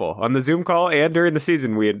delightful. On the Zoom call and during the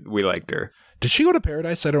season, we liked her. Did she go to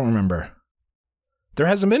Paradise? I don't remember. There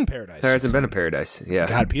hasn't been Paradise. There hasn't been a Paradise, yeah.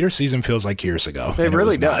 God, Peter's season feels like years ago. It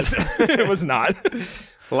really does. It was not.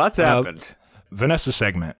 Lots happened. Vanessa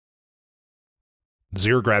segment.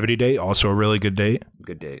 Zero Gravity date, also a really good date.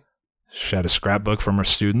 Good date. She had a scrapbook from her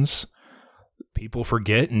students. People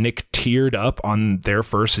forget Nick teared up on their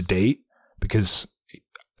first date because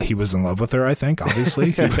he was in love with her, I think,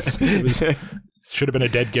 obviously. Should have been a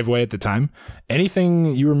dead giveaway at the time.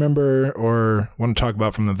 Anything you remember or want to talk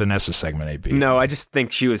about from the Vanessa segment, AB? No, I just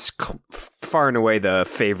think she was far and away the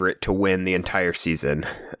favorite to win the entire season.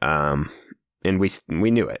 And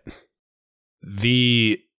we knew it.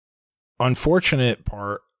 The unfortunate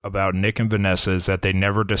part about Nick and Vanessa is that they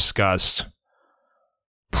never discussed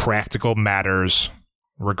practical matters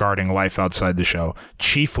regarding life outside the show,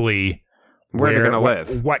 chiefly where they're going to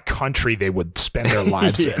live, what country they would spend their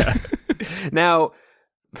lives in. Now,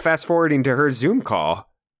 fast forwarding to her Zoom call,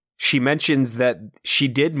 she mentions that she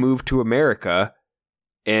did move to America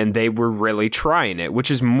and they were really trying it,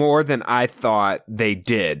 which is more than I thought they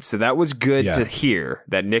did. So that was good to hear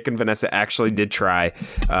that Nick and Vanessa actually did try.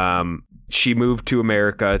 She moved to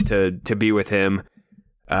America to be with him,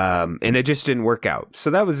 and it just didn't work out.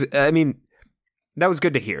 So that was, that was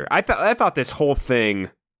good to hear. I thought this whole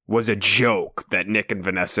thing was a joke that Nick and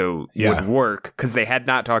Vanessa would work because they had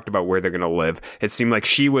not talked about where they're going to live. It seemed like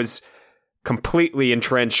she was completely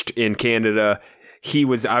entrenched in Canada. He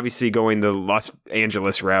was obviously going the Los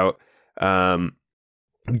Angeles route.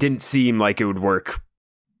 Didn't seem like it would work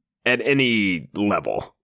at any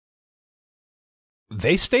level.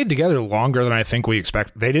 They stayed together longer than I think we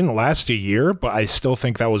expected. They didn't last a year, but I still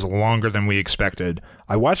think that was longer than we expected.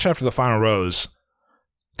 I watched after the final rose.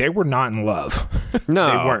 They were not in love. No.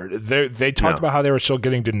 They weren't. They talked about how they were still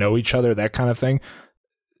getting to know each other, that kind of thing.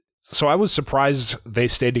 So I was surprised they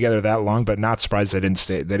stayed together that long, but not surprised they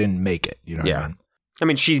didn't make it. You know what I mean? I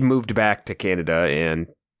mean, she's moved back to Canada and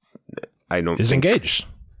is engaged.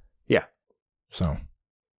 Yeah. So,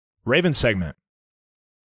 Raven segment.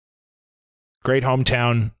 Great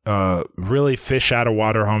hometown, really fish out of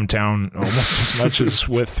water hometown, almost as much as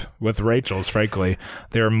with Rachel's, frankly.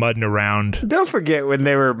 They were mudding around. Don't forget when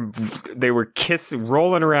they were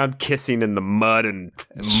rolling around kissing in the mud and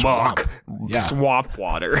muck, swamp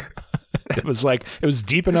water. It was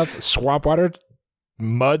deep enough swamp water,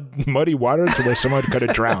 muddy water to where someone could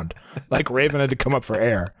have drowned. Like Raven had to come up for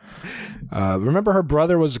air. Remember her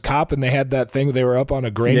brother was a cop and they had that thing, they were up on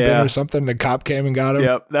a grain bin or something, the cop came and got him?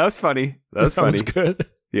 Yep, that was funny. That was good.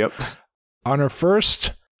 Yep. On her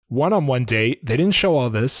first one-on-one date, they didn't show all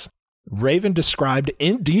this, Raven described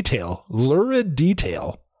in detail, lurid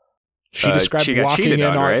detail. She described she got walking cheated in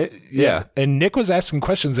on, right? Yeah. And Nick was asking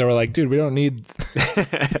questions that were like, dude, we don't need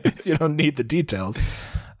you don't need the details.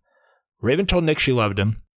 Raven told Nick she loved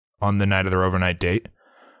him on the night of their overnight date.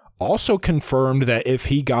 Also confirmed that if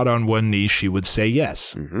he got on one knee, she would say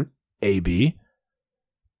yes. Mm-hmm. AB.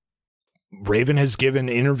 Raven has given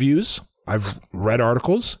interviews. I've read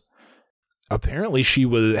articles. Apparently, she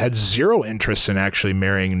had zero interest in actually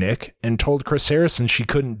marrying Nick and told Chris Harrison she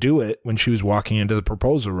couldn't do it when she was walking into the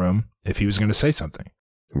proposal room if he was going to say something.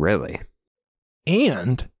 Really?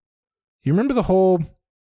 And you remember the whole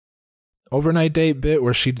overnight date bit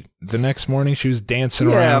where the next morning she was dancing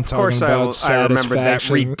around talking about satisfaction? I remember that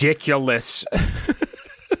ridiculous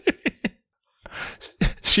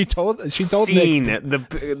She told scene, Nick,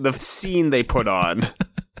 the scene they put on.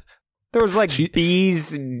 There was like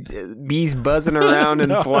bees buzzing around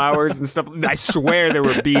and flowers and stuff. I swear there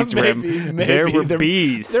were bees, Rim. There were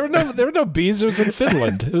bees. There were no bees. It was in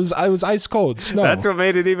Finland. It was ice cold snow. That's what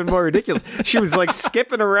made it even more ridiculous. She was like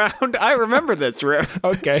skipping around. I remember this, Rim.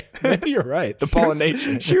 Okay, maybe you're right. The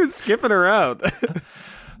pollination. She was skipping around.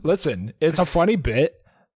 Listen, it's a funny bit.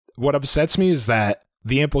 What upsets me is that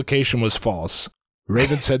the implication was false.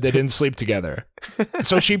 Raven said they didn't sleep together.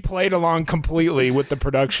 So she played along completely with the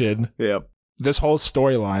production. Yep. This whole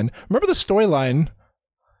storyline. Remember the storyline?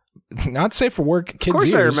 Not safe for work. Kids' of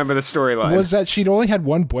course, ears, I remember the storyline. Was that she'd only had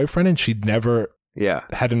one boyfriend and she'd never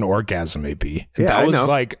had an orgasm, maybe. Yeah, that was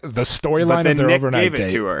like the storyline of their Nick overnight gave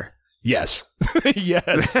date. it to her. Yes.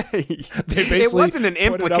 Yes. It wasn't an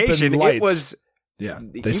implication. It was. Yeah.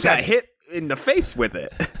 They got hit in the face with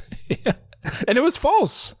it. Yeah. And it was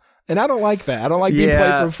false. And I don't like that. I don't like being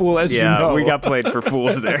played for a fool, as you know. We got played for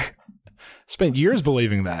fools there. Spent years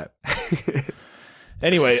believing that.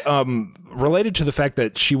 Anyway, related to the fact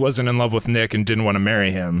that she wasn't in love with Nick and didn't want to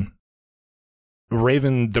marry him,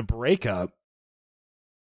 Raven, the breakup,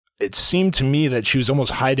 it seemed to me that she was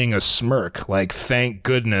almost hiding a smirk, like, thank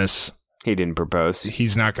goodness he didn't propose.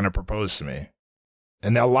 He's not going to propose to me.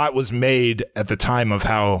 And a lot was made at the time of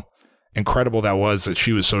how incredible that was, that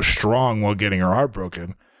she was so strong while getting her heart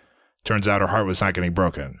broken. Turns out her heart was not getting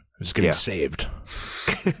broken. It was getting saved.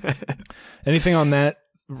 Anything on that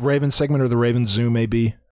Raven segment or the Raven Zoo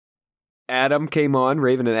maybe? Adam came on.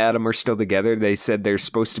 Raven and Adam are still together. They said they were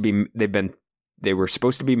supposed to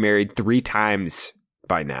be married 3 times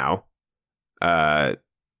by now.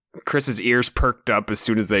 Chris's ears perked up as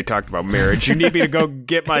soon as they talked about marriage. You need me to go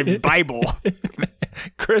get my Bible.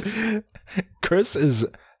 Chris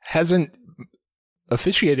hasn't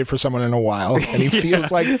officiated for someone in a while, and he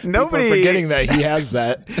feels like people are forgetting that he has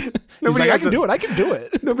that. He's like, I can do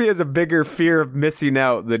it. Nobody has a bigger fear of missing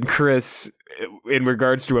out than Chris in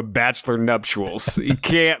regards to a bachelor nuptials. You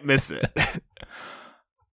can't miss it.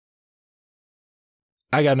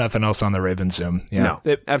 I got nothing else on the Raven Zoom. Yeah.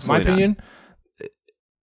 No, absolutely my opinion,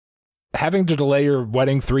 having to delay your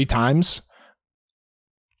wedding 3 times,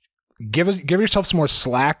 give yourself some more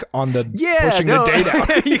slack on the pushing the date out.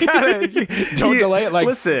 Don't delay it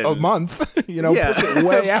a month. Push it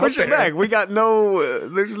way out. Push it back. We got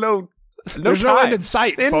there's no end in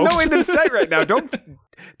sight, folks. No end in sight right now.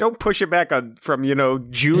 Don't push it back from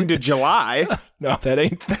June to July. No, that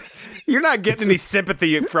ain't. You're not getting any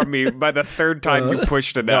sympathy from me by the 3rd time you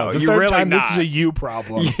pushed it out. You're really not. This is a you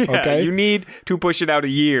problem. Okay, you need to push it out a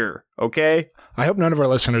year. Okay. I hope none of our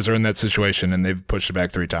listeners are in that situation and they've pushed it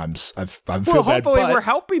back 3 times. I feel bad. Hopefully we're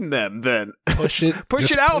helping them then. Push it. Push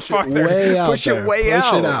it out farther. Push it way out.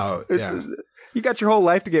 Push it out. Yeah. You got your whole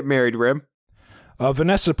life to get married, Rim.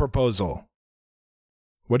 Vanessa proposal.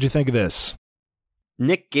 What'd you think of this?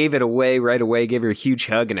 Nick gave it away right away, gave her a huge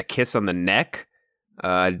hug and a kiss on the neck.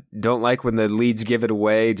 Don't like when the leads give it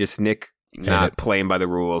away. Just Nick not playing by the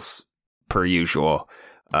rules per usual.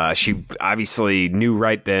 She obviously knew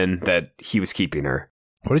right then that he was keeping her.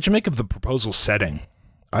 What did you make of the proposal setting?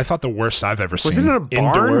 I thought the worst I've ever seen. Was it in a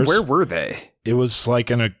barn? Indoors. Where were they? It was like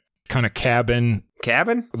in a kind of cabin.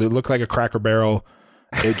 Cabin? It looked like a Cracker Barrel.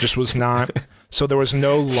 It just was not. So there was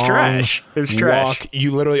no long trash. It was trash. walk.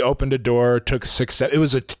 You literally opened a door, took 6 steps. It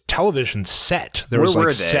was a television set. There was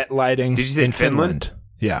like set lighting. Did you say in Finland?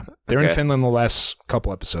 Yeah. They're in Finland the last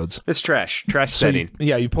couple episodes. It's trash. Trash setting.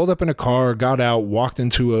 You pulled up in a car, got out, walked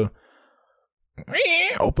into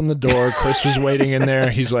opened the door. Chris was waiting in there.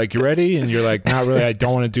 He's like, "You ready?" And you're like, "Not really. I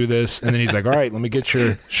don't want to do this." And then he's like, "All right, let me get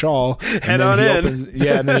your shawl." And Head on in.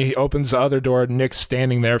 And then he opens the other door. Nick's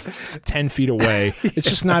standing there 10 feet away. It's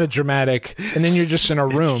just not a dramatic. And then you're just in a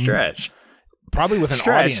room. It's trash. Probably with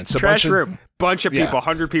an audience. Trash room. Bunch of people.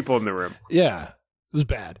 100 people in the room. Yeah. It was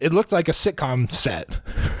bad. It looked like a sitcom set.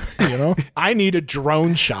 I need a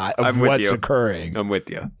drone shot of what's occurring. I'm with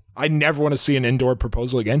you. I never want to see an indoor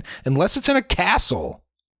proposal again unless it's in a castle.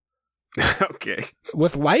 Okay.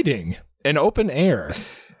 With lighting and open air,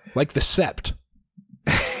 like the Sept.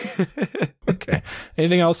 Okay.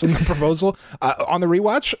 Anything else in the proposal? On the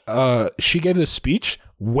rewatch, she gave the speech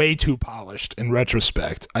way too polished in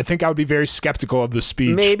retrospect. I think I would be very skeptical of the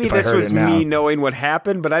speech. Maybe if this I heard was it now. me knowing what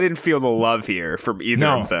happened, but I didn't feel the love here from either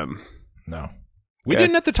of them. No. We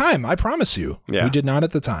didn't at the time. I promise you. Yeah. We did not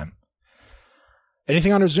at the time.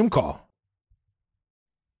 Anything on her Zoom call?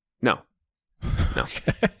 No.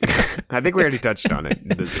 I think we already touched on it.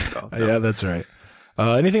 The Zoom call. No. Yeah, that's right.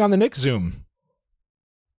 Anything on the Nick Zoom?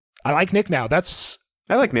 I like Nick now.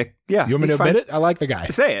 I like Nick. Yeah. You want me to admit it? I like the guy.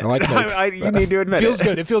 Say it. I like Nick. You need to admit it. Feels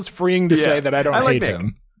good. It feels freeing to say that I don't hate Nick.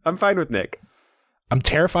 him. I'm fine with Nick. I'm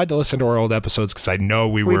terrified to listen to our old episodes because I know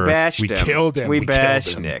we killed him. We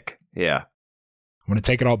bashed Nick. Yeah. I'm going to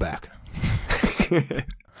take it all back.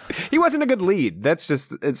 He wasn't a good lead. That's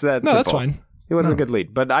just, it's that No, simple. that's fine. He wasn't a good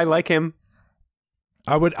lead, but I like him.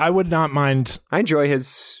 I would not mind. I enjoy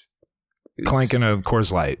his clanking a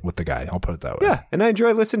Coors Light with the guy. I'll put it that way. Yeah, and I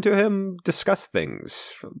enjoy listening to him discuss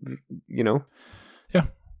things. You know. Yeah.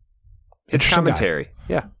 His commentary. Guy.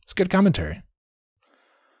 Yeah, it's good commentary.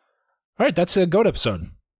 All right, that's a GOAT episode.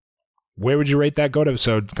 Where would you rate that GOAT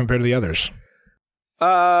episode compared to the others?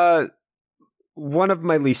 One of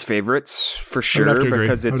my least favorites for sure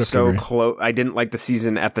because it's so close. I didn't like the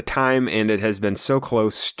season at the time, and it has been so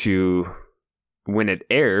close to when it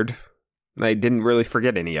aired. I didn't really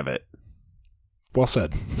forget any of it. Well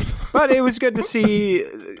said. But it was good to see.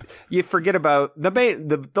 You forget about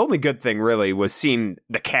the only good thing really was seeing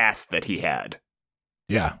the cast that he had.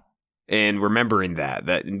 Yeah. And remembering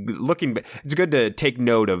that looking, it's good to take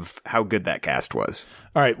note of how good that cast was.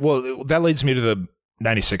 All right. Well, that leads me to the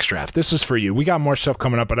 96 draft. This is for you. We got more stuff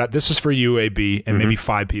coming up, but this is for you, AB, and maybe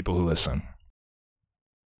 5 people who listen.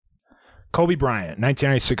 Kobe Bryant,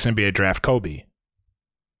 1996 NBA draft. Kobe.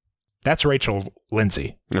 That's Rachel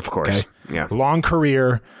Lindsay. Of course. Okay? Yeah. Long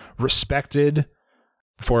career, respected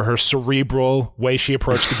for her cerebral way she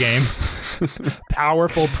approached the game.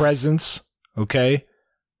 Powerful presence. Okay.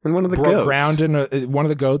 And one of the goats. Ground in one of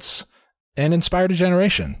the goats and inspired a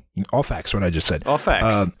generation. All facts, what I just said. All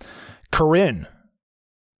facts. Corinne.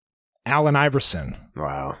 Allen Iverson.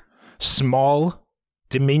 Wow. Small,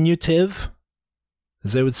 diminutive,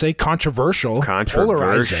 as they would say, controversial.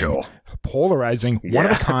 Polarizing, yeah. one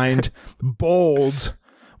of a kind, bold,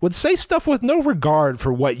 would say stuff with no regard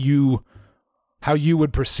for how you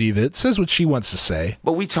would perceive it. Says what she wants to say.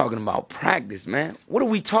 But we talking about practice, man. What are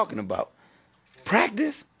we talking about?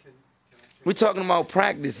 Practice? We're talking about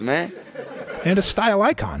practice, man. And a style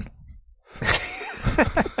icon.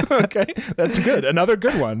 Okay, that's good. Another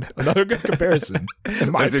good one. Another good comparison.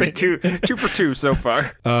 In my opinion. Two for two so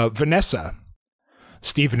far. Vanessa.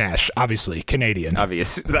 Steve Nash, obviously, Canadian.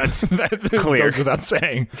 Obvious. That's clear. Goes without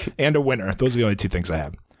saying. And a winner. Those are the only 2 things I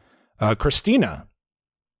have. Christina.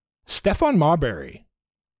 Stephon Marbury.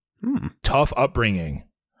 Tough upbringing.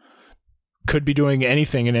 Could be doing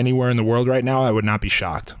anything and anywhere in the world right now. I would not be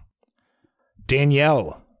shocked.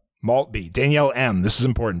 Danielle Maltby. Danielle M. This is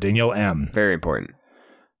important. Danielle M. Very important.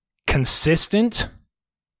 Consistent.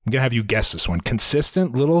 I'm going to have you guess this one.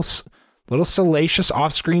 Consistent, little salacious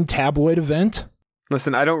off-screen tabloid event.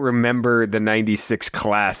 Listen, I don't remember the 96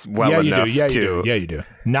 class enough to... Yeah, you do.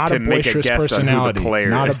 Not a boisterous personality.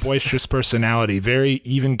 Not a boisterous personality. Very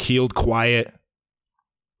even-keeled, quiet.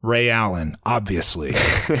 Ray Allen, obviously.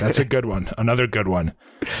 That's a good one. Another good one.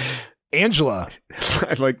 Angela.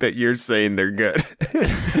 I like that you're saying they're good.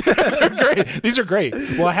 They're great. These are great.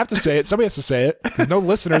 Well, I have to say it. Somebody has to say it because no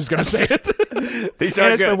listener is going to say it. These are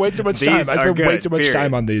good. I spent way too much time. I spent way too much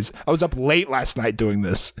time on these. I was up late last night doing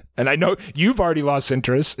this, and I know you've already lost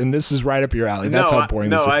interest, and this is right up your alley. That's how boring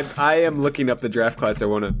this is. I am looking up the draft class I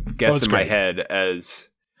want to guess in my head as...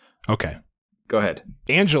 Okay. Go ahead.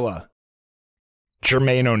 Angela.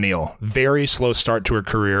 Jermaine O'Neal, very slow start to her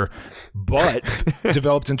career, but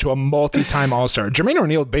developed into a multi-time All-Star. Jermaine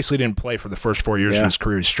O'Neal basically didn't play for the first 4 years of his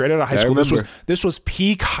career. Straight out of high school. This was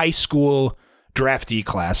peak high school draftee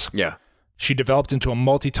class. Yeah. She developed into a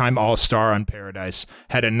multi-time All-Star on Paradise,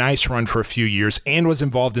 had a nice run for a few years, and was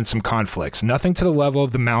involved in some conflicts. Nothing to the level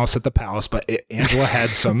of the Malice at the Palace, but Angela had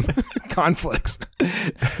some conflicts.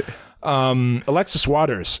 Alexis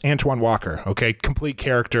Waters, Antoine Walker, okay, complete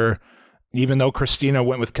character. Even though Christina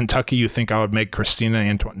went with Kentucky, you think I would make Christina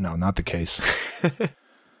Antoine? No, not the case.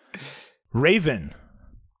 Raven,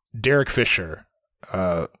 Derek Fisher.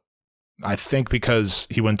 I think because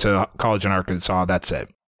he went to college in Arkansas, that's it.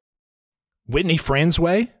 Whitney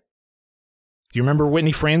Franzway. Do you remember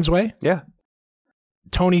Whitney Franzway? Yeah.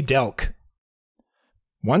 Tony Delk.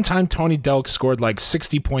 One time Tony Delk scored like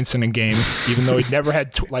 60 points in a game, even though he'd never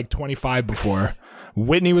had 25 before.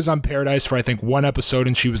 Whitney was on Paradise for, I think, 1 episode,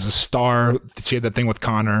 and she was a star. She had that thing with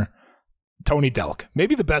Connor. Tony Delk.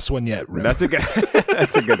 Maybe the best one yet. Really. That's a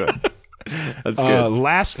good one. That's good.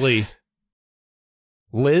 Lastly,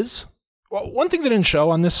 Liz. Well, one thing they didn't show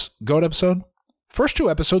on this GOAT episode, first 2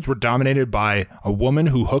 episodes were dominated by a woman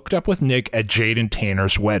who hooked up with Nick at Jade and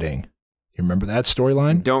Tanner's wedding. You remember that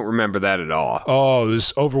storyline? Don't remember that at all. Oh, it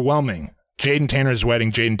was overwhelming. Jade and Tanner's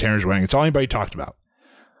wedding. It's all anybody talked about.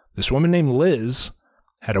 This woman named Liz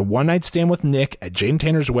had a one-night stand with Nick at Jane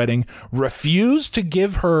Tanner's wedding, refused to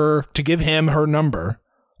give him her number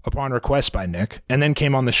upon request by Nick, and then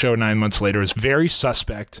came on the show 9 months later. Is very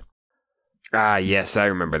suspect. Ah, yes, I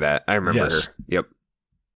remember that. I remember her. Yep.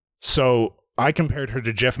 So I compared her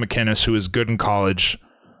to Jeff McInnes, who is good in college,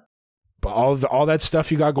 but all that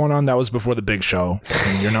stuff you got going on, that was before the big show,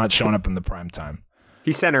 and you're not showing up in the prime time.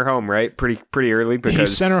 He sent her home, right? Pretty early, because he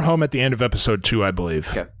sent her home at the end of episode 2, I believe.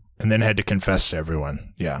 Okay. And then had to confess to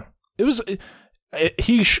everyone. Yeah. It was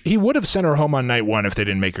he would have sent her home on night 1 if they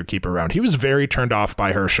didn't make her keep her around. He was very turned off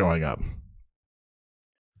by her showing up.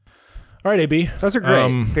 All right, AB. Those are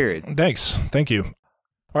great. Period. Thanks. Thank you.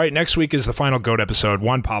 All right, next week is the final GOAT episode,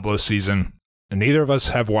 Juan Pablo season. And neither of us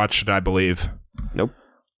have watched it, I believe. Nope.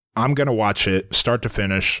 I'm going to watch it start to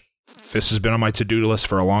finish. This has been on my to-do list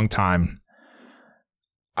for a long time.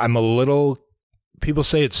 People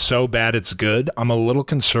say it's so bad it's good. I'm a little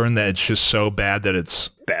concerned that it's just so bad that it's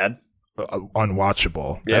bad,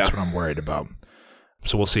 unwatchable. Yeah. That's what I'm worried about.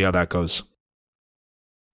 So we'll see how that goes.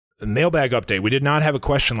 Mailbag update. We did not have a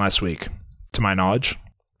question last week, to my knowledge.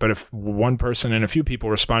 But if one person and a few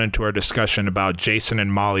people responded to our discussion about Jason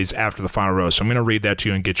and Molly's after the final rose. So I'm going to read that to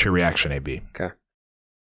you and get your reaction, AB. Okay.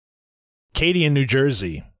 Katie in New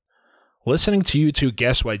Jersey. Listening to you two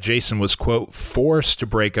guess why Jason was, quote, forced to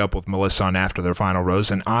break up with Melissa on After Their Final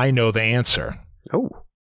Rose, and I know the answer. Oh.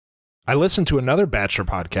 I listened to another Bachelor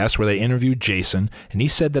podcast where they interviewed Jason, and he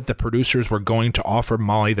said that the producers were going to offer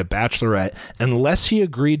Molly the Bachelorette unless he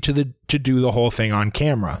agreed to do the whole thing on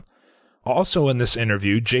camera. Also in this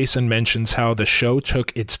interview, Jason mentions how the show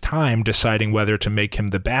took its time deciding whether to make him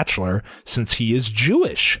the Bachelor since he is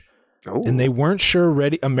Jewish. Oh. And they weren't sure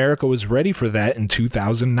America was ready for that in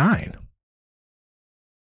 2009.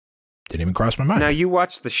 Didn't even cross my mind. Now, you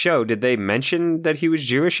watched the show. Did they mention that he was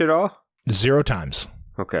Jewish at all? 0 times.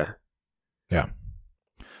 Okay. Yeah.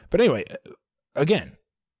 But anyway, again,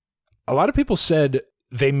 a lot of people said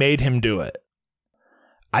they made him do it.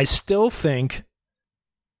 I still think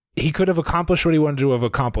he could have accomplished what he wanted to have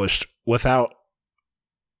accomplished without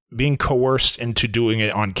being coerced into doing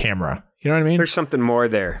it on camera. You know what I mean? There's something more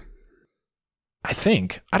there. I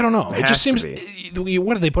think. I don't know. It just seems...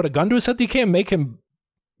 What, did they put a gun to his head? You can't make him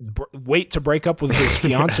wait to break up with his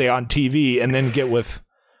fiance on TV and then get with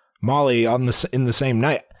Molly in the same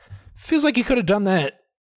night. Feels like he could have done that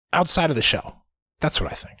outside of the show. That's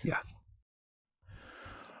what I think. Yeah.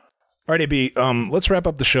 All right, AB, let's wrap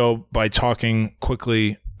up the show by talking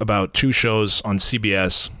quickly about 2 shows on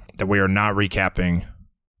CBS that we are not recapping.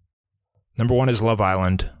 Number 1 is Love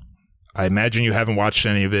Island. I imagine you haven't watched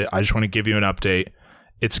any of it. I just want to give you an update.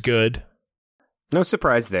 It's good. No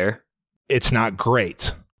surprise there. It's not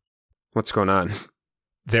great. What's going on?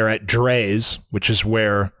 They're at Dre's, which is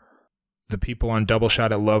where the people on Double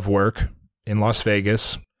Shot at Love work in Las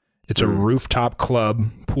Vegas. It's a rooftop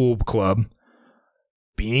club, pool club.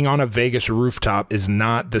 Being on a Vegas rooftop is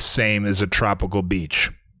not the same as a tropical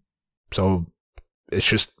beach. So it's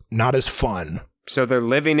just not as fun. So they're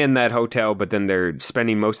living in that hotel, but then they're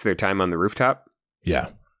spending most of their time on the rooftop? Yeah.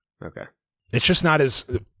 Okay. It's just not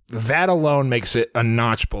as... That alone makes it a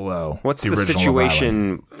notch below. What's the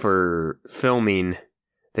situation for filming?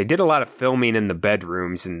 They did a lot of filming in the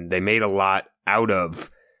bedrooms, and they made a lot out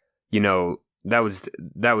of, that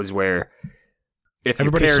was where if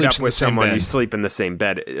everybody you paired sleeps up in with the same someone, bed. you sleep in the same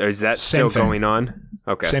bed. Is that Same still thing. going on?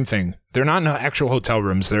 Okay. Same thing. They're not in actual hotel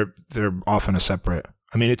rooms. They're often a separate.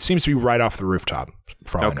 I mean, it seems to be right off the rooftop.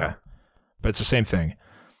 For all I know. But it's the same thing.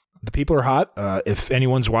 The people are hot. If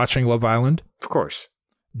anyone's watching Love Island, of course.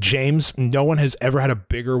 James, no one has ever had a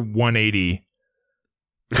bigger 180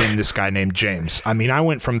 than this guy named James. I mean, I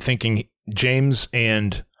went from thinking James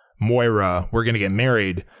and Moira were going to get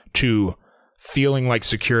married to feeling like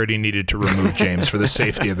security needed to remove James for the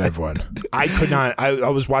safety of everyone. I could not. I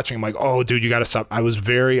was watching him like, oh, dude, you got to stop. I was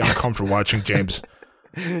very uncomfortable watching James.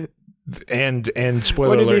 And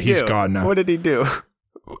spoiler alert, he's gone now. What did he do?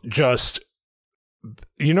 Just,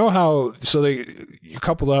 you know how, so you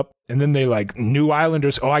couple up and then they like new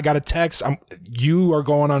islanders. Oh, I got a text. You are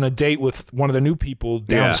going on a date with one of the new people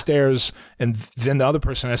downstairs. Yeah. And then the other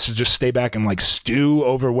person has to just stay back and like stew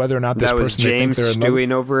over whether or not this person. That was James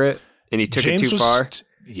stewing over it and he took it too far.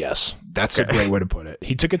 Yes. That's a great way to put it.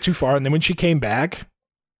 He took it too far. And then when she came back,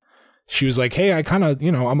 she was like, hey, I kind of,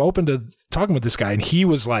 I'm open to talking with this guy. And he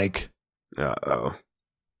was like, uh-oh.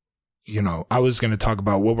 I was going to talk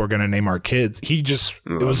about what we're going to name our kids. He just,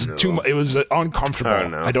 it was too much. It was uncomfortable. Oh,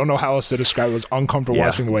 no. I don't know how else to describe it. It was uncomfortable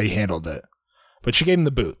watching the way he handled it. But she gave him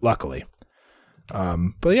the boot, luckily.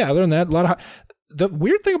 But yeah, other than that, the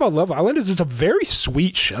weird thing about Love Island is it's a very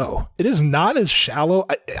sweet show. It is not as shallow.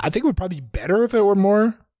 I think it would probably be better if it were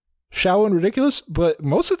more shallow and ridiculous, but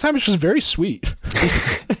most of the time it's just very sweet.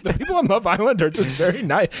 The people on Love Island are just very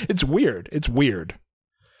nice. It's weird.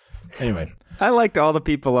 Anyway. I liked all the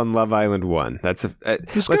people on Love Island 1. Listen,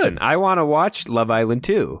 good. I want to watch Love Island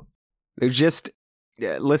 2. There's just,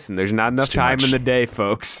 listen, there's not enough time in the day,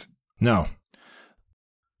 folks. No.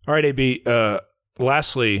 All right, AB.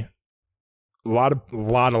 Lastly, a lot of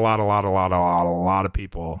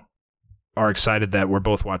people are excited that we're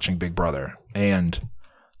both watching Big Brother, and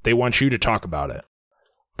they want you to talk about it.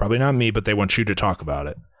 Probably not me, but they want you to talk about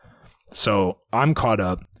it. So I'm caught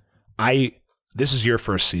up. This is your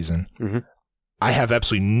first season. Mm-hmm. I have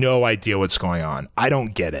absolutely no idea what's going on. I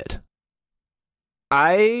don't get it.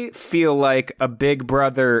 I feel like a Big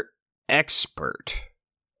Brother expert.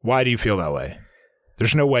 Why do you feel that way?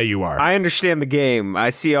 There's no way you are. I understand the game. I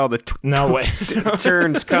see all the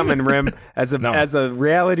turns coming, Rim. As a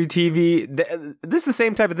reality TV, this is the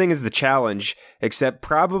same type of thing as The Challenge, except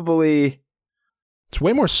probably... It's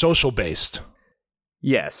way more social based.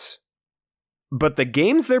 Yes. But the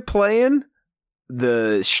games they're playing,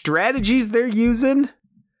 the strategies they're using,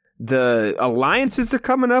 the alliances they're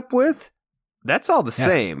coming up with, that's all the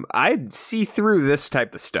same. I see through this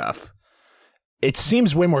type of stuff. It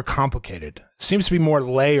seems way more complicated. It seems to be more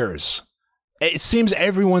layers. It seems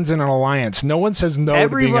everyone's in an alliance. No one says no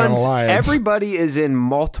to being in an alliance. Everybody is in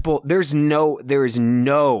multiple. There is no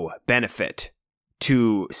benefit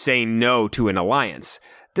to saying no to an alliance.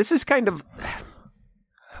 This is kind of...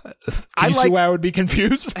 Can you see why I would be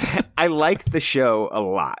confused? I like the show a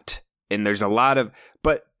lot. And there's a lot of...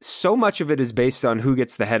 But so much of it is based on who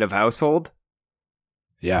gets the head of household.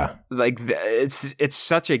 Yeah. Like, it's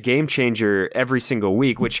such a game changer every single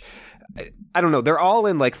week, which, I don't know, they're all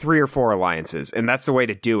in like 3 or 4 alliances, and that's the way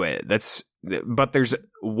to do it. But there's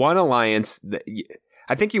one alliance that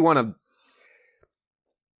I think you want to...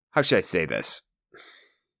 How should I say this?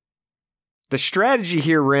 The strategy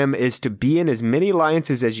here, Rim, is to be in as many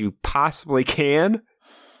alliances as you possibly can.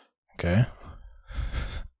 Okay.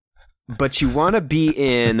 But you want to be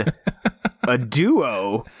in a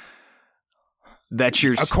duo that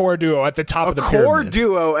you're... A core duo at the top of the pyramid. A core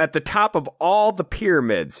duo at the top of all the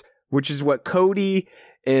pyramids, which is what Cody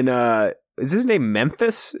and... is his name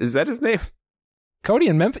Memphis? Is that his name? Cody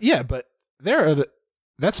and Memphis? Yeah, but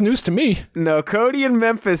that's news to me. No, Cody and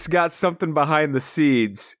Memphis got something behind the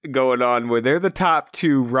scenes going on where they're the top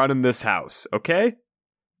 2 running this house, okay?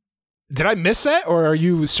 Did I miss that, or are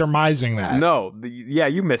you surmising that? No,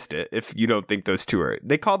 you missed it if you don't think those 2 are...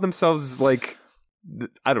 They called themselves, like...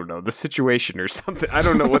 I don't know, the situation or something. I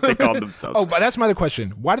don't know what they called themselves. Oh, but that's my other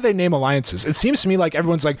question. Why do they name alliances? It seems to me like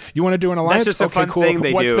everyone's like, you want to do an alliance? That's just a fun thing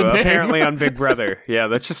they do, apparently, on Big Brother. Yeah,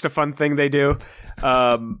 that's just a fun thing they do.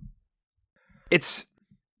 It's...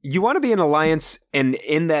 You want to be an alliance and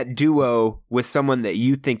in that duo with someone that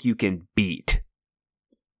you think you can beat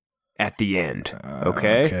at the end.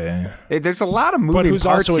 Okay? There's a lot of moving parts here, But who's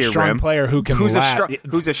also a strong player who can who's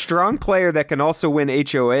a strong player that can also win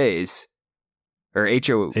HOAs or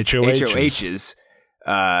HOHs.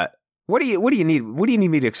 What do you need? What do you need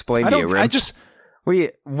me to explain to you, Rim?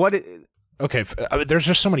 Okay, there's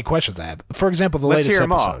just so many questions I have. For example, Let's latest hear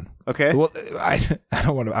them episode. All. Okay. Well, I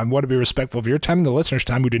don't want to. I want to be respectful of your time and the listeners'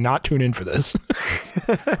 time who did not tune in for this.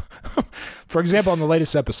 For example, on the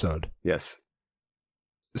latest episode. Yes.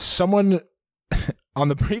 Someone on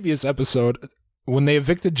the previous episode, when they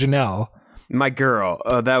evicted Janelle. My girl.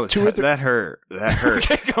 Oh, that hurt. That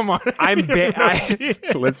hurt. Okay, come on.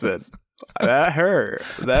 Listen. That hurt.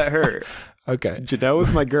 Okay. Janelle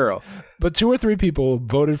was my girl. But 2 or 3 people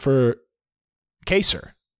voted for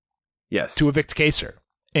Kaser. Yes. To evict Kaser.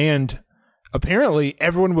 And apparently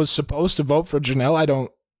everyone was supposed to vote for Janelle.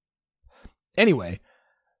 Anyway,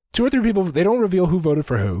 2 or 3 people, they don't reveal who voted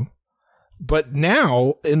for who. But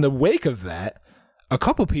now, in the wake of that,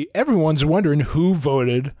 everyone's wondering who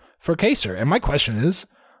voted for Kaser. And my question is,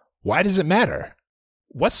 why does it matter?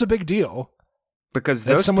 What's the big deal? Because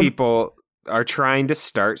those people are trying to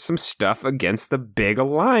start some stuff against the big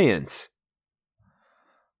alliance.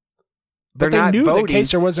 But they knew that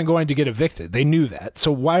Kaser wasn't going to get evicted. They knew that.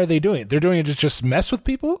 So why are they doing it? They're doing it to just mess with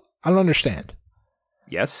people? I don't understand.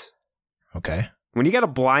 Yes. Okay. When you got a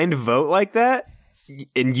blind vote like that,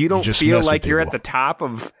 and you don't feel like you're at the top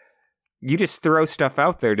of... You just throw stuff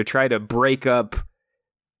out there to try to break up...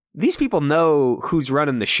 These people know who's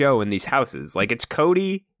running the show in these houses. Like, it's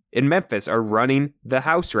Cody and Memphis are running the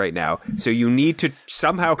house right now. So you need to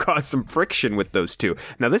somehow cause some friction with those 2.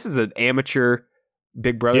 Now, this is an amateur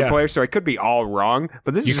Big Brother player, so I could be all wrong,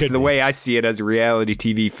 but this is just the way I see it as a reality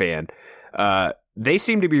TV fan. they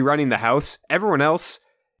seem to be running the house. Everyone else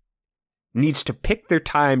needs to pick their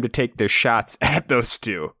time to take their shots at those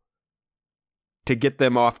two to get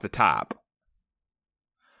them off the top.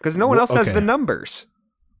 Because no one else has the numbers.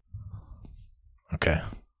 Okay.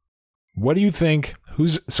 What do you think?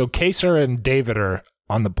 So Kaysar and David are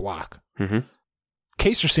on the block. Mm-hmm.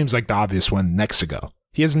 Kaysar seems like the obvious one next to go.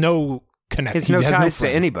 He has no connection. He has no ties to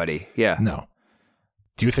anybody. Yeah. No.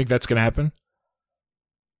 Do you think that's going to happen?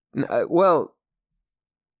 Well,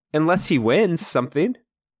 unless he wins something.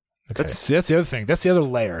 Okay. See, that's the other thing. That's the other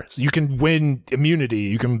layer. So you can win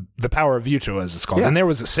immunity. The power of veto, as it's called. Yeah. And there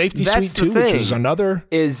was a safety suite too, which is another.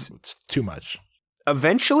 It's too much.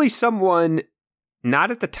 Eventually, someone not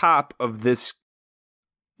at the top of this.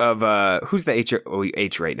 Who's the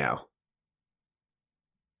H right now?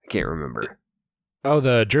 I can't remember. Oh,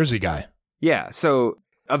 the Jersey guy. Yeah. So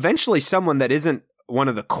eventually, someone that isn't one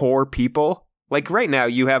of the core people. Like right now,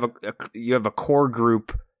 you have a core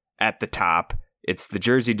group at the top. It's the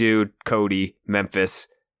Jersey dude, Cody, Memphis,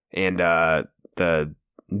 and the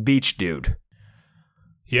beach dude.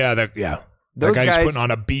 Yeah, that Those guy's guys putting on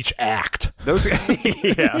a beach act. Those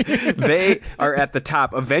yeah, they are at the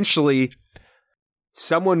top. Eventually,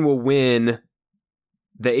 someone will win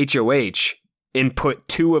the HOH and put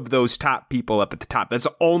two of those top people up at the top. That's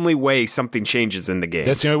the only way something changes in the game.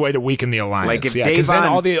 That's the only way to weaken the alliance. Like if because then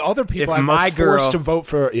all the other people are forced to vote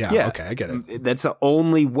for. Yeah, okay, I get it. That's the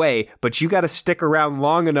only way. But you got to stick around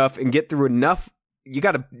long enough and get through enough. You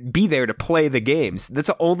got to be there to play the games. That's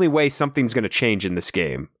the only way something's going to change in this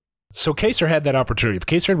game. So Kaysar had that opportunity. If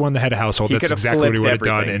Kaysar had won the head of household, that's exactly what he would have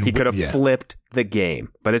done. And he could have flipped the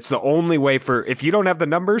game. But it's the only way if you don't have the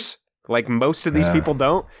numbers. Like most of these people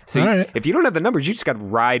don't. So if you don't have the numbers, you just got to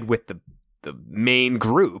ride with the main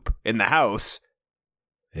group in the house.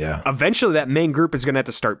 Yeah. Eventually, that main group is going to have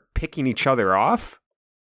to start picking each other off.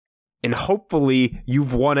 And hopefully,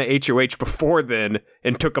 you've won a HOH before then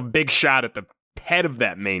and took a big shot at the head of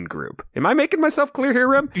that main group. Am I making myself clear here,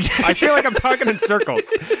 Rem? I feel like I'm talking in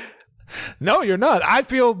circles. No, you're not. I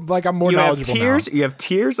feel like I'm more knowledgeable now. You have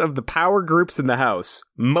tiers of the power groups in the house.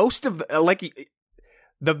 Most of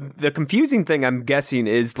the confusing thing, I'm guessing,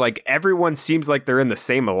 is like everyone seems like they're in the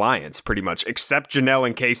same alliance pretty much, except Janelle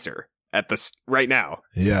and Kaysar right now.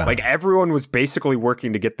 Yeah. Like everyone was basically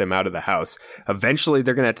working to get them out of the house. Eventually,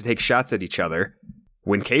 they're going to have to take shots at each other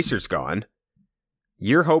when Kaysar's gone.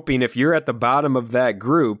 You're hoping if you're at the bottom of that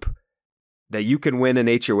group that you can win an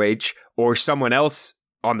HOH or someone else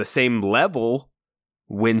on the same level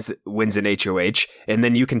wins an HOH, and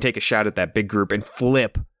then you can take a shot at that big group and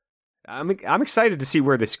flip. I'm excited to see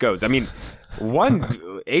where this goes. I mean, one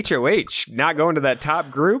HOH not going to that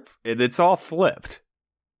top group, it's all flipped.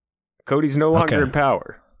 Cody's no longer in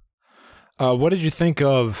power. What did you think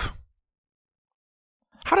of?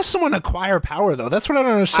 How does someone acquire power, though? That's what I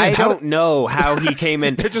don't understand. I don't know how he came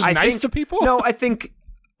in. They're just nice to people? No, I think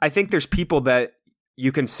there's people that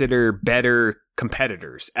you consider better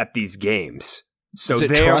competitors at these games. So is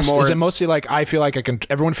it trust? Is it mostly like I feel like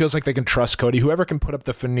everyone feels like they can trust Cody? Whoever can put up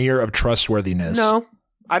the veneer of trustworthiness. No,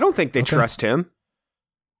 I don't think they trust him.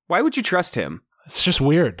 Why would you trust him? It's just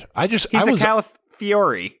weird. He's a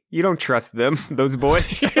Calafiore. You don't trust them, those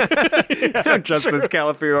boys. You don't trust those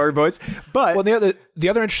Calafiore boys. But the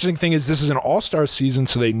other interesting thing is this is an all-star season,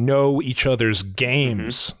 so they know each other's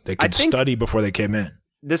games. Mm-hmm. They could study before they came in.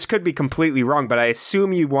 This could be completely wrong, but I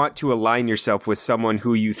assume you want to align yourself with someone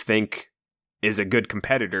who you think is a good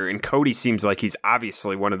competitor, and Cody seems like he's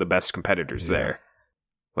obviously one of the best competitors there.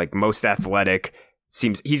 Like most athletic,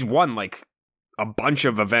 he's won like a bunch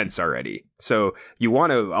of events already. So you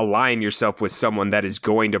want to align yourself with someone that is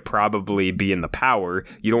going to probably be in the power.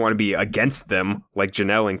 You don't want to be against them like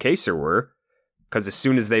Janelle and Kaysar were, because as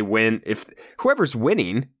soon as they win, if whoever's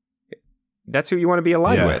winning, that's who you want to be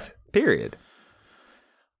aligned with, period.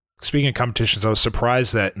 Speaking of competitions, I was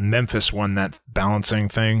surprised that Memphis won that balancing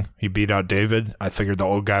thing. He beat out David. I figured the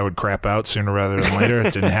old guy would crap out sooner rather than later.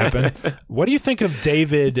 It didn't happen. What do you think of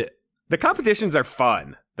David? The competitions are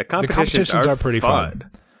fun. The competitions are pretty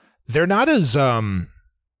fun. They're not as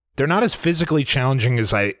physically challenging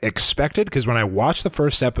as I expected, because when I watched the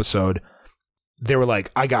first episode, they were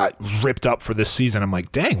like, I got ripped up for this season. I'm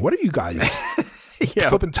like, dang, what are you guys?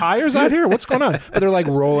 Flipping tires out here? What's going on? But they're like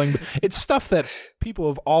rolling. It's stuff that people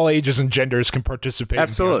of all ages and genders can participate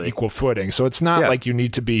in on equal footing. So it's not like you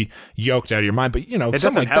need to be yoked out of your mind. But, it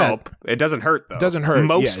doesn't help. It doesn't hurt, though. It doesn't hurt.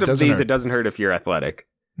 Most of these, it doesn't hurt if you're athletic.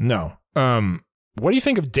 No. What do you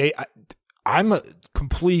think of Dave? I'm a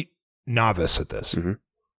complete novice at this. Mm-hmm.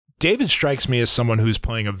 David strikes me as someone who's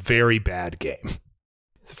playing a very bad game.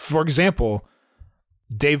 For example,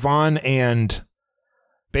 Davon and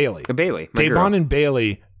Bailey. Bailey. My Davon girl. and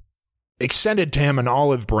Bailey extended to him an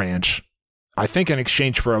olive branch, I think in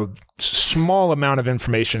exchange for a small amount of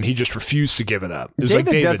information. He just refused to give it up. It was David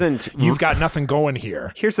like, David, doesn't- you've got nothing going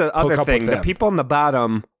here. Here's the other Hook up with thing. The them. people on the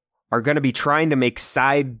bottom are going to be trying to make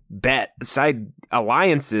side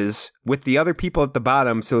alliances with the other people at the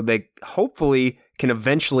bottom so they hopefully can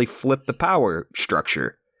eventually flip the power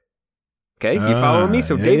structure. Okay, you follow me?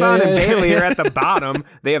 So Davon and Bailey are at the bottom.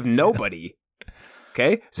 They have nobody.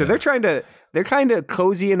 Okay, so they're kind of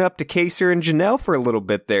cozying up to Kaser and Janelle for a little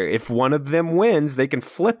bit there. If one of them wins, they can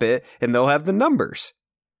flip it and they'll have the numbers.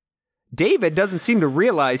 David doesn't seem to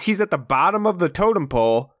realize he's at the bottom of the totem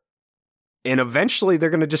pole, and eventually they're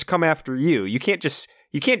going to just come after you. You can't just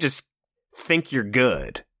think you're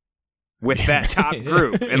good with that top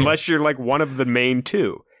group unless you're like one of the main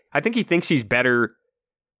two. I think he thinks he's better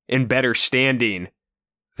standing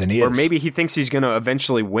Than he or is. maybe he thinks he's going to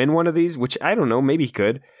eventually win one of these, which I don't know. Maybe he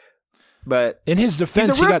could. But in his defense,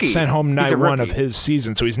 he's a he got rookie. sent home He's a night one rookie. of his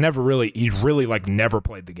season, so he's really like never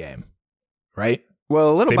played the game, right? Well,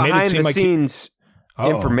 a little They made it behind seem the like scenes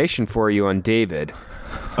information for you on David.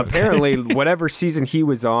 Apparently, whatever season he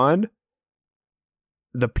was on,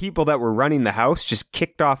 the people that were running the house just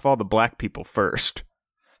kicked off all the black people first.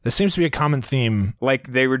 This seems to be a common theme. Like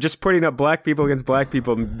they were just putting up black people against black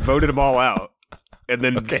people and voted them all out. And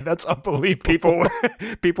then Okay, that's unbelievable.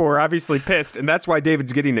 people were obviously pissed, and that's why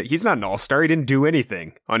David's getting it. He's not an all-star. He didn't do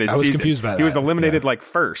anything on his I was season. confused by He was that. eliminated Yeah. like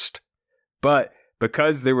first. But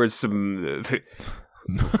because there was some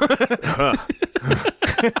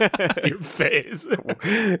Your face.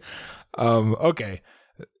 Okay.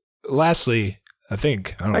 Lastly, I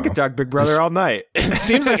don't know. I could talk Big Brother all night. It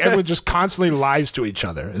seems like everyone just constantly lies to each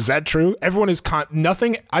other. Is that true? Everyone is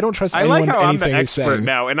nothing. I don't trust I anyone. like how I'm the anything is expert saying.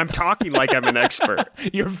 now, and I'm talking like I'm an expert.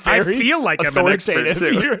 You're I very feel like I'm an expert,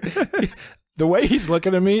 authoritative. too. The way he's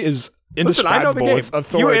looking at me is Listen, I know the indescribable game. with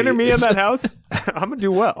authority. You enter me in that house, I'm gonna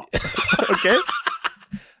do well. Okay?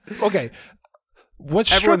 Okay.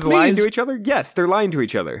 What Everyone's struck me lying is, to each other? Yes, they're lying to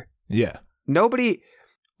each other. Yeah. Nobody,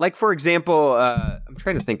 like, for example, I'm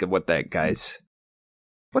trying to think of what's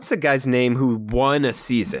the guy's name who won a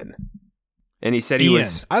season? And he said he Ian.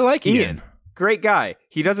 was I like Ian. Great guy.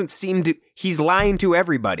 He doesn't seem to, he's lying to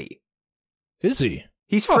everybody. Is he?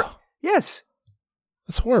 He's, yes.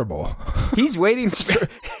 That's horrible. He's waiting.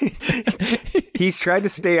 He's trying to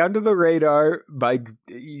stay under the radar by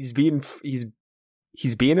he's being in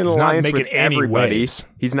He's alliance not with making any everybody. waves.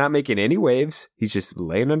 He's not making any waves. He's just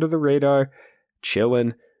laying under the radar,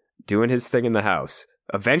 chilling, doing his thing in the house.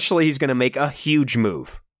 Eventually, he's going to make a huge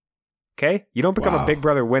move. Okay, you don't become a Big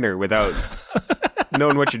Brother winner without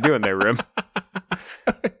knowing what you're doing there, Rim.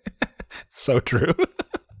 So true.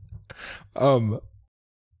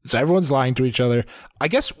 So everyone's lying to each other. I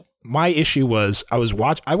guess my issue was I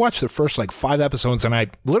watched the first like 5 episodes, and I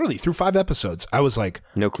literally through 5 episodes I was like,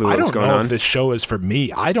 No clue I what's don't going know on. if this show is for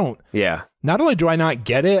me. Yeah. Not only do I not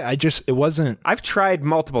get it, it wasn't. I've tried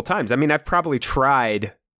multiple times. I mean, I've probably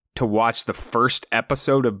tried to watch the first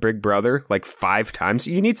episode of Big Brother like 5 times.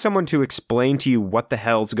 You need someone to explain to you what the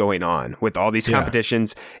hell's going on with all these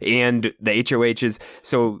competitions and the HOHs.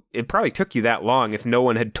 So it probably took you that long if no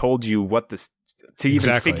one had told you what this to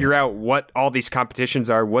even figure out what all these competitions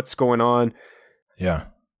are, what's going on. Yeah.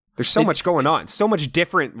 There's so much going on, so much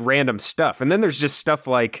different random stuff. And then there's just stuff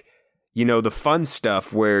like, you know, the fun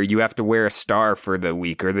stuff where you have to wear a star for the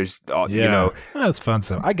week, or there's, you know. That's fun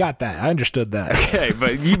stuff. I got that. I understood that. Okay,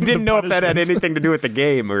 but you didn't know if that had punishments. anything to do with the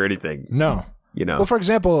game or anything. No. You know. Well, for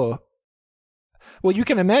example, you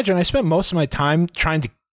can imagine I spent most of my time trying to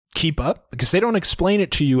keep up because they don't explain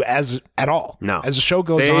it to you at all. No. As the show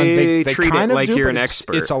goes They on, they treat it kind of like do, you're but an it's-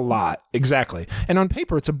 expert. It's a lot. Exactly. And on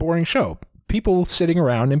paper, it's a boring show. People sitting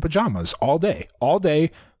around in pajamas all day,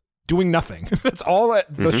 doing nothing. That's all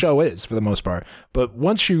that the show is for the most part. But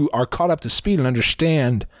once you are caught up to speed and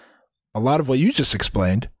understand a lot of what you just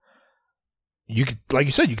explained, you could, like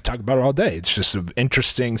you said, you could talk about it all day. It's just an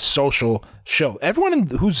interesting social show. Everyone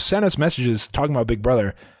who's sent us messages talking about Big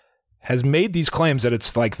Brother has made these claims that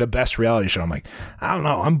it's like the best reality show. I'm like, I don't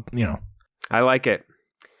know. I like it.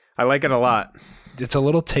 I like it a lot. It's a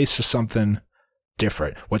little taste of something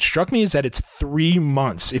different. What struck me is that it's 3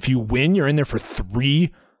 months. If you win, you're in there for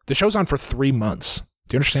the show's on for 3 months.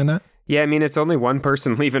 Do you understand that? Yeah, I mean, it's only one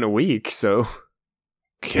person leaving a week, so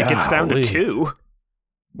it gets down to Golly. 2.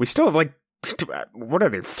 We still have like, what are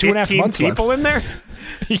there, 2.5 15 months people in there?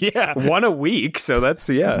 Yeah. One a week, so that's,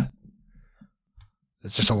 yeah.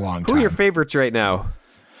 It's just a long Who time. are your favorites right now?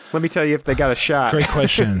 Let me tell you if they got a shot. Great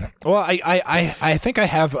question. Well, I think I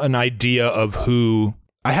have an idea of who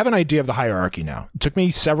I have an idea of the hierarchy now. It took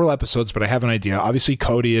me several episodes, but I have an idea. Obviously,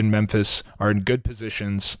 Cody and Memphis are in good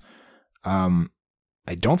positions.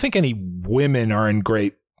 I don't think any women are in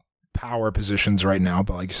great power positions right now,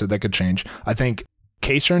 but like you said, that could change. I think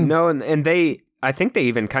Kaysern... No, and I think they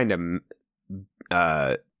even kind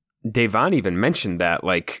of... Devon even mentioned that,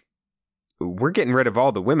 like, we're getting rid of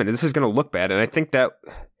all the women. This is going to look bad. And I think that,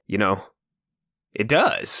 it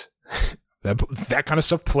does. That kind of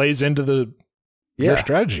stuff plays into their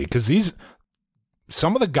strategy, because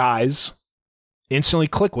some of the guys instantly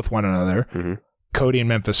click with one another. Mm-hmm. Cody and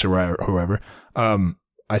Memphis or whoever.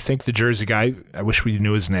 I think the Jersey guy, I wish we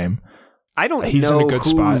knew his name. I don't He's know in a good who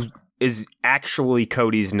spot. Is actually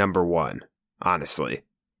Cody's number one, honestly.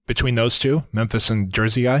 Between those two, Memphis and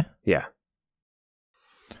Jersey guy? Yeah.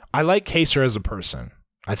 I like Kaysar as a person.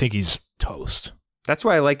 I think he's toast. That's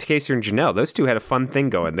why I liked Kaysar and Janelle. Those two had a fun thing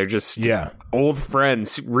going. They're just old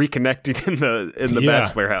friends reconnecting in the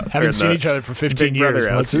Bachelor house. Haven't seen each other for 15 years.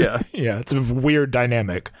 House, yeah, it's a weird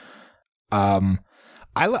dynamic. I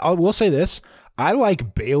will say this. I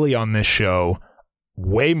like Bailey on this show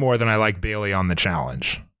way more than I like Bailey on The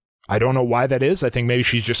Challenge. I don't know why that is. I think maybe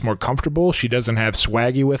she's just more comfortable. She doesn't have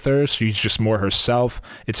swaggy with her. She's just more herself.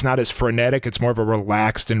 It's not as frenetic. It's more of a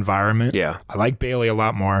relaxed environment. Yeah. I like Bailey a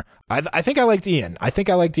lot more. I think I liked Ian.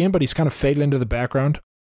 But he's kind of faded into the background.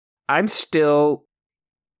 So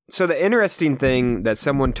the interesting thing that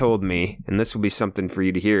someone told me, and this will be something for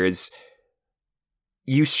you to hear, is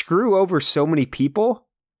you screw over so many people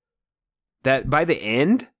that by the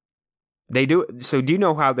end, they do. So do you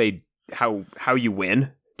know how you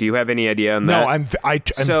win? Do you have any idea on that? No, I'm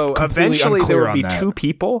so eventually there will be two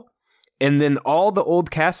people, and then all the old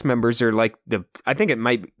cast members are like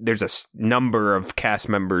there's a number of cast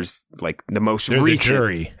members, like the most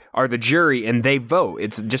recent are the jury, and they vote.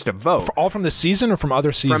 It's just a vote. All from the season or from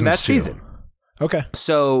other seasons? From that too? season. Okay.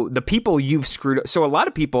 So the people you've screwed, so a lot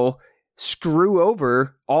of people screw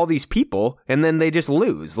over all these people, and then they just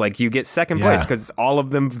lose. Like you get second place because all of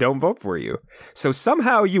them don't vote for you. So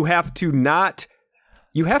somehow you have to not.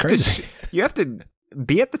 You have to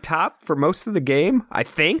be at the top for most of the game, I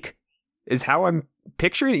think, is how I'm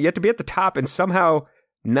picturing it. You have to be at the top and somehow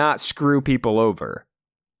not screw people over.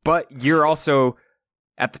 But you're also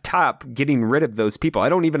at the top getting rid of those people. I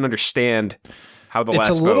don't even understand how the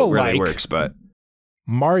last vote really works, but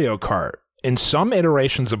Mario Kart. In some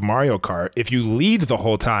iterations of Mario Kart, if you lead the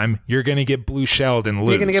whole time, you're going to get blue shelled and lose.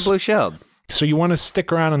 You're going to get blue shelled. So you want to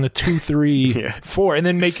stick around on the 2, 3, 4, and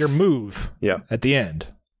then make your move at the end.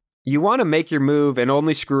 You want to make your move and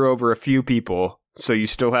only screw over a few people so you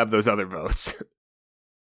still have those other votes.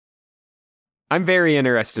 I'm very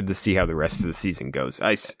interested to see how the rest of the season goes.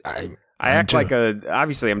 I act like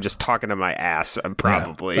obviously I'm just talking to my ass,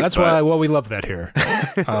 probably. Yeah, that's why we love that here.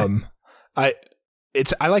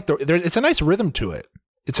 It's a nice rhythm to it.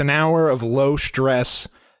 It's an hour of low stress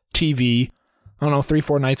TV. I don't know,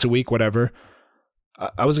 3-4 nights a week, whatever.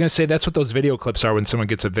 I was going to say that's what those video clips are when someone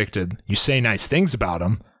gets evicted. You say nice things about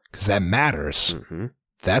them because that matters. Mm-hmm.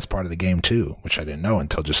 That's part of the game too, which I didn't know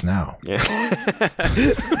until just now. Yeah.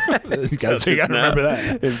 You got to remember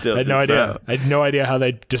that. I had no idea. I had no idea how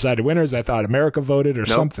they decided winners. I thought America voted or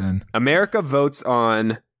something. America votes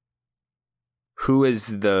on who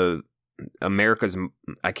is America's,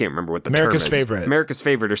 I can't remember what the term is. America's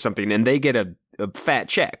favorite or something, and they get a fat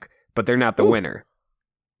check. But they're not the winner.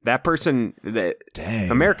 That person,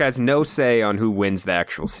 America has no say on who wins the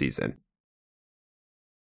actual season.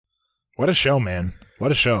 What a show, man.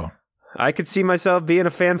 What a show. I could see myself being a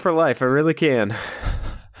fan for life. I really can.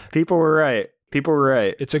 People were right.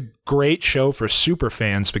 It's a great show for super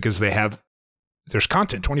fans because there's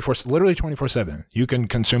content 24/7. You can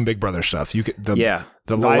consume Big Brother stuff. You can the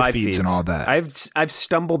live feeds and all that. I've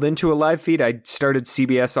stumbled into a live feed. I started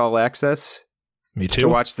CBS All Access. Me too. To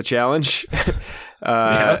watch the challenge.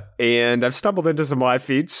 And I've stumbled into some live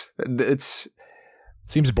feeds.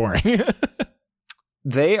 Seems boring.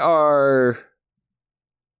 They are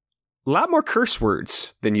a lot more curse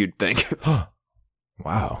words than you'd think.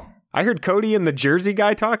 Wow. I heard Cody and the Jersey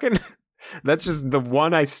guy talking. That's just the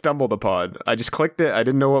one I stumbled upon. I just clicked it. I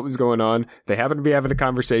didn't know what was going on. They happened to be having a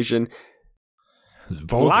conversation.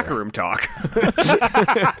 Vulgar. Locker room talk.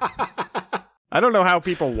 I don't know how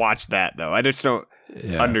people watch that, though. I just don't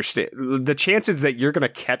understand. The chances that you're going to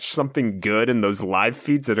catch something good in those live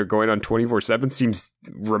feeds that are going on 24/7 seems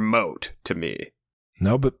remote to me.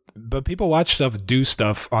 No, but people watch stuff, do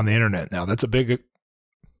stuff on the internet now. That's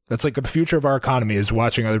like the future of our economy is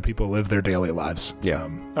watching other people live their daily lives. Yeah. All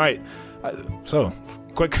right. So,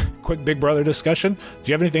 quick Big Brother discussion. Do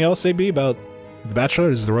you have anything else, AB, about The Bachelor?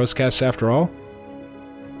 Is the Rosecast after all?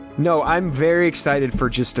 No, I'm very excited for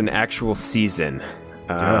just an actual season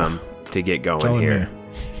to get going here.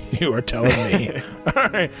 Me. You are telling me. All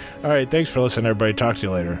right. Thanks for listening, everybody. Talk to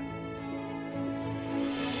you later.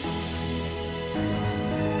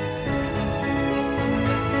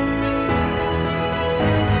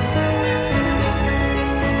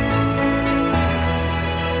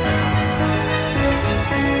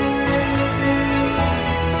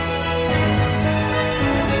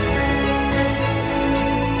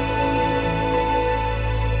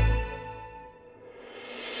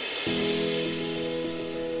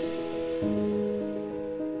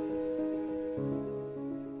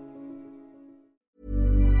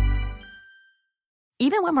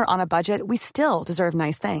 Even when we're on a budget, we still deserve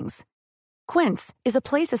nice things. Quince is a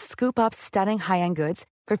place to scoop up stunning high-end goods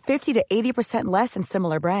for 50 to 80% less than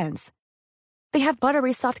similar brands. They have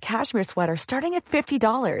buttery soft cashmere sweaters starting at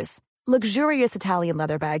 $50, luxurious Italian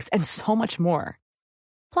leather bags, and so much more.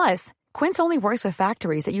 Plus, Quince only works with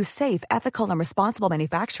factories that use safe, ethical, and responsible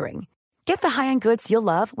manufacturing. Get the high-end goods you'll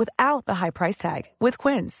love without the high price tag with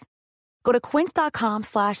Quince. Go to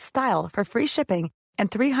quince.com/style for free shipping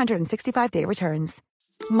and 365-day returns.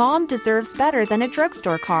 Mom deserves better than a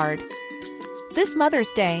drugstore card. This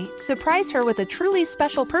Mother's Day, surprise her with a truly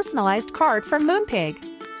special personalized card from Moonpig.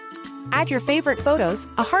 Add your favorite photos,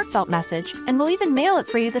 a heartfelt message, and we'll even mail it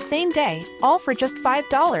for you the same day, all for just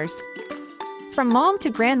 $5. From mom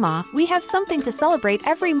to grandma, we have something to celebrate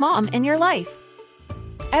every mom in your life.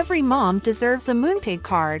 Every mom deserves a Moonpig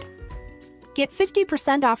card. Get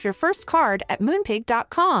 50% off your first card at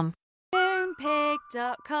Moonpig.com.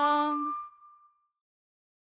 Moonpig.com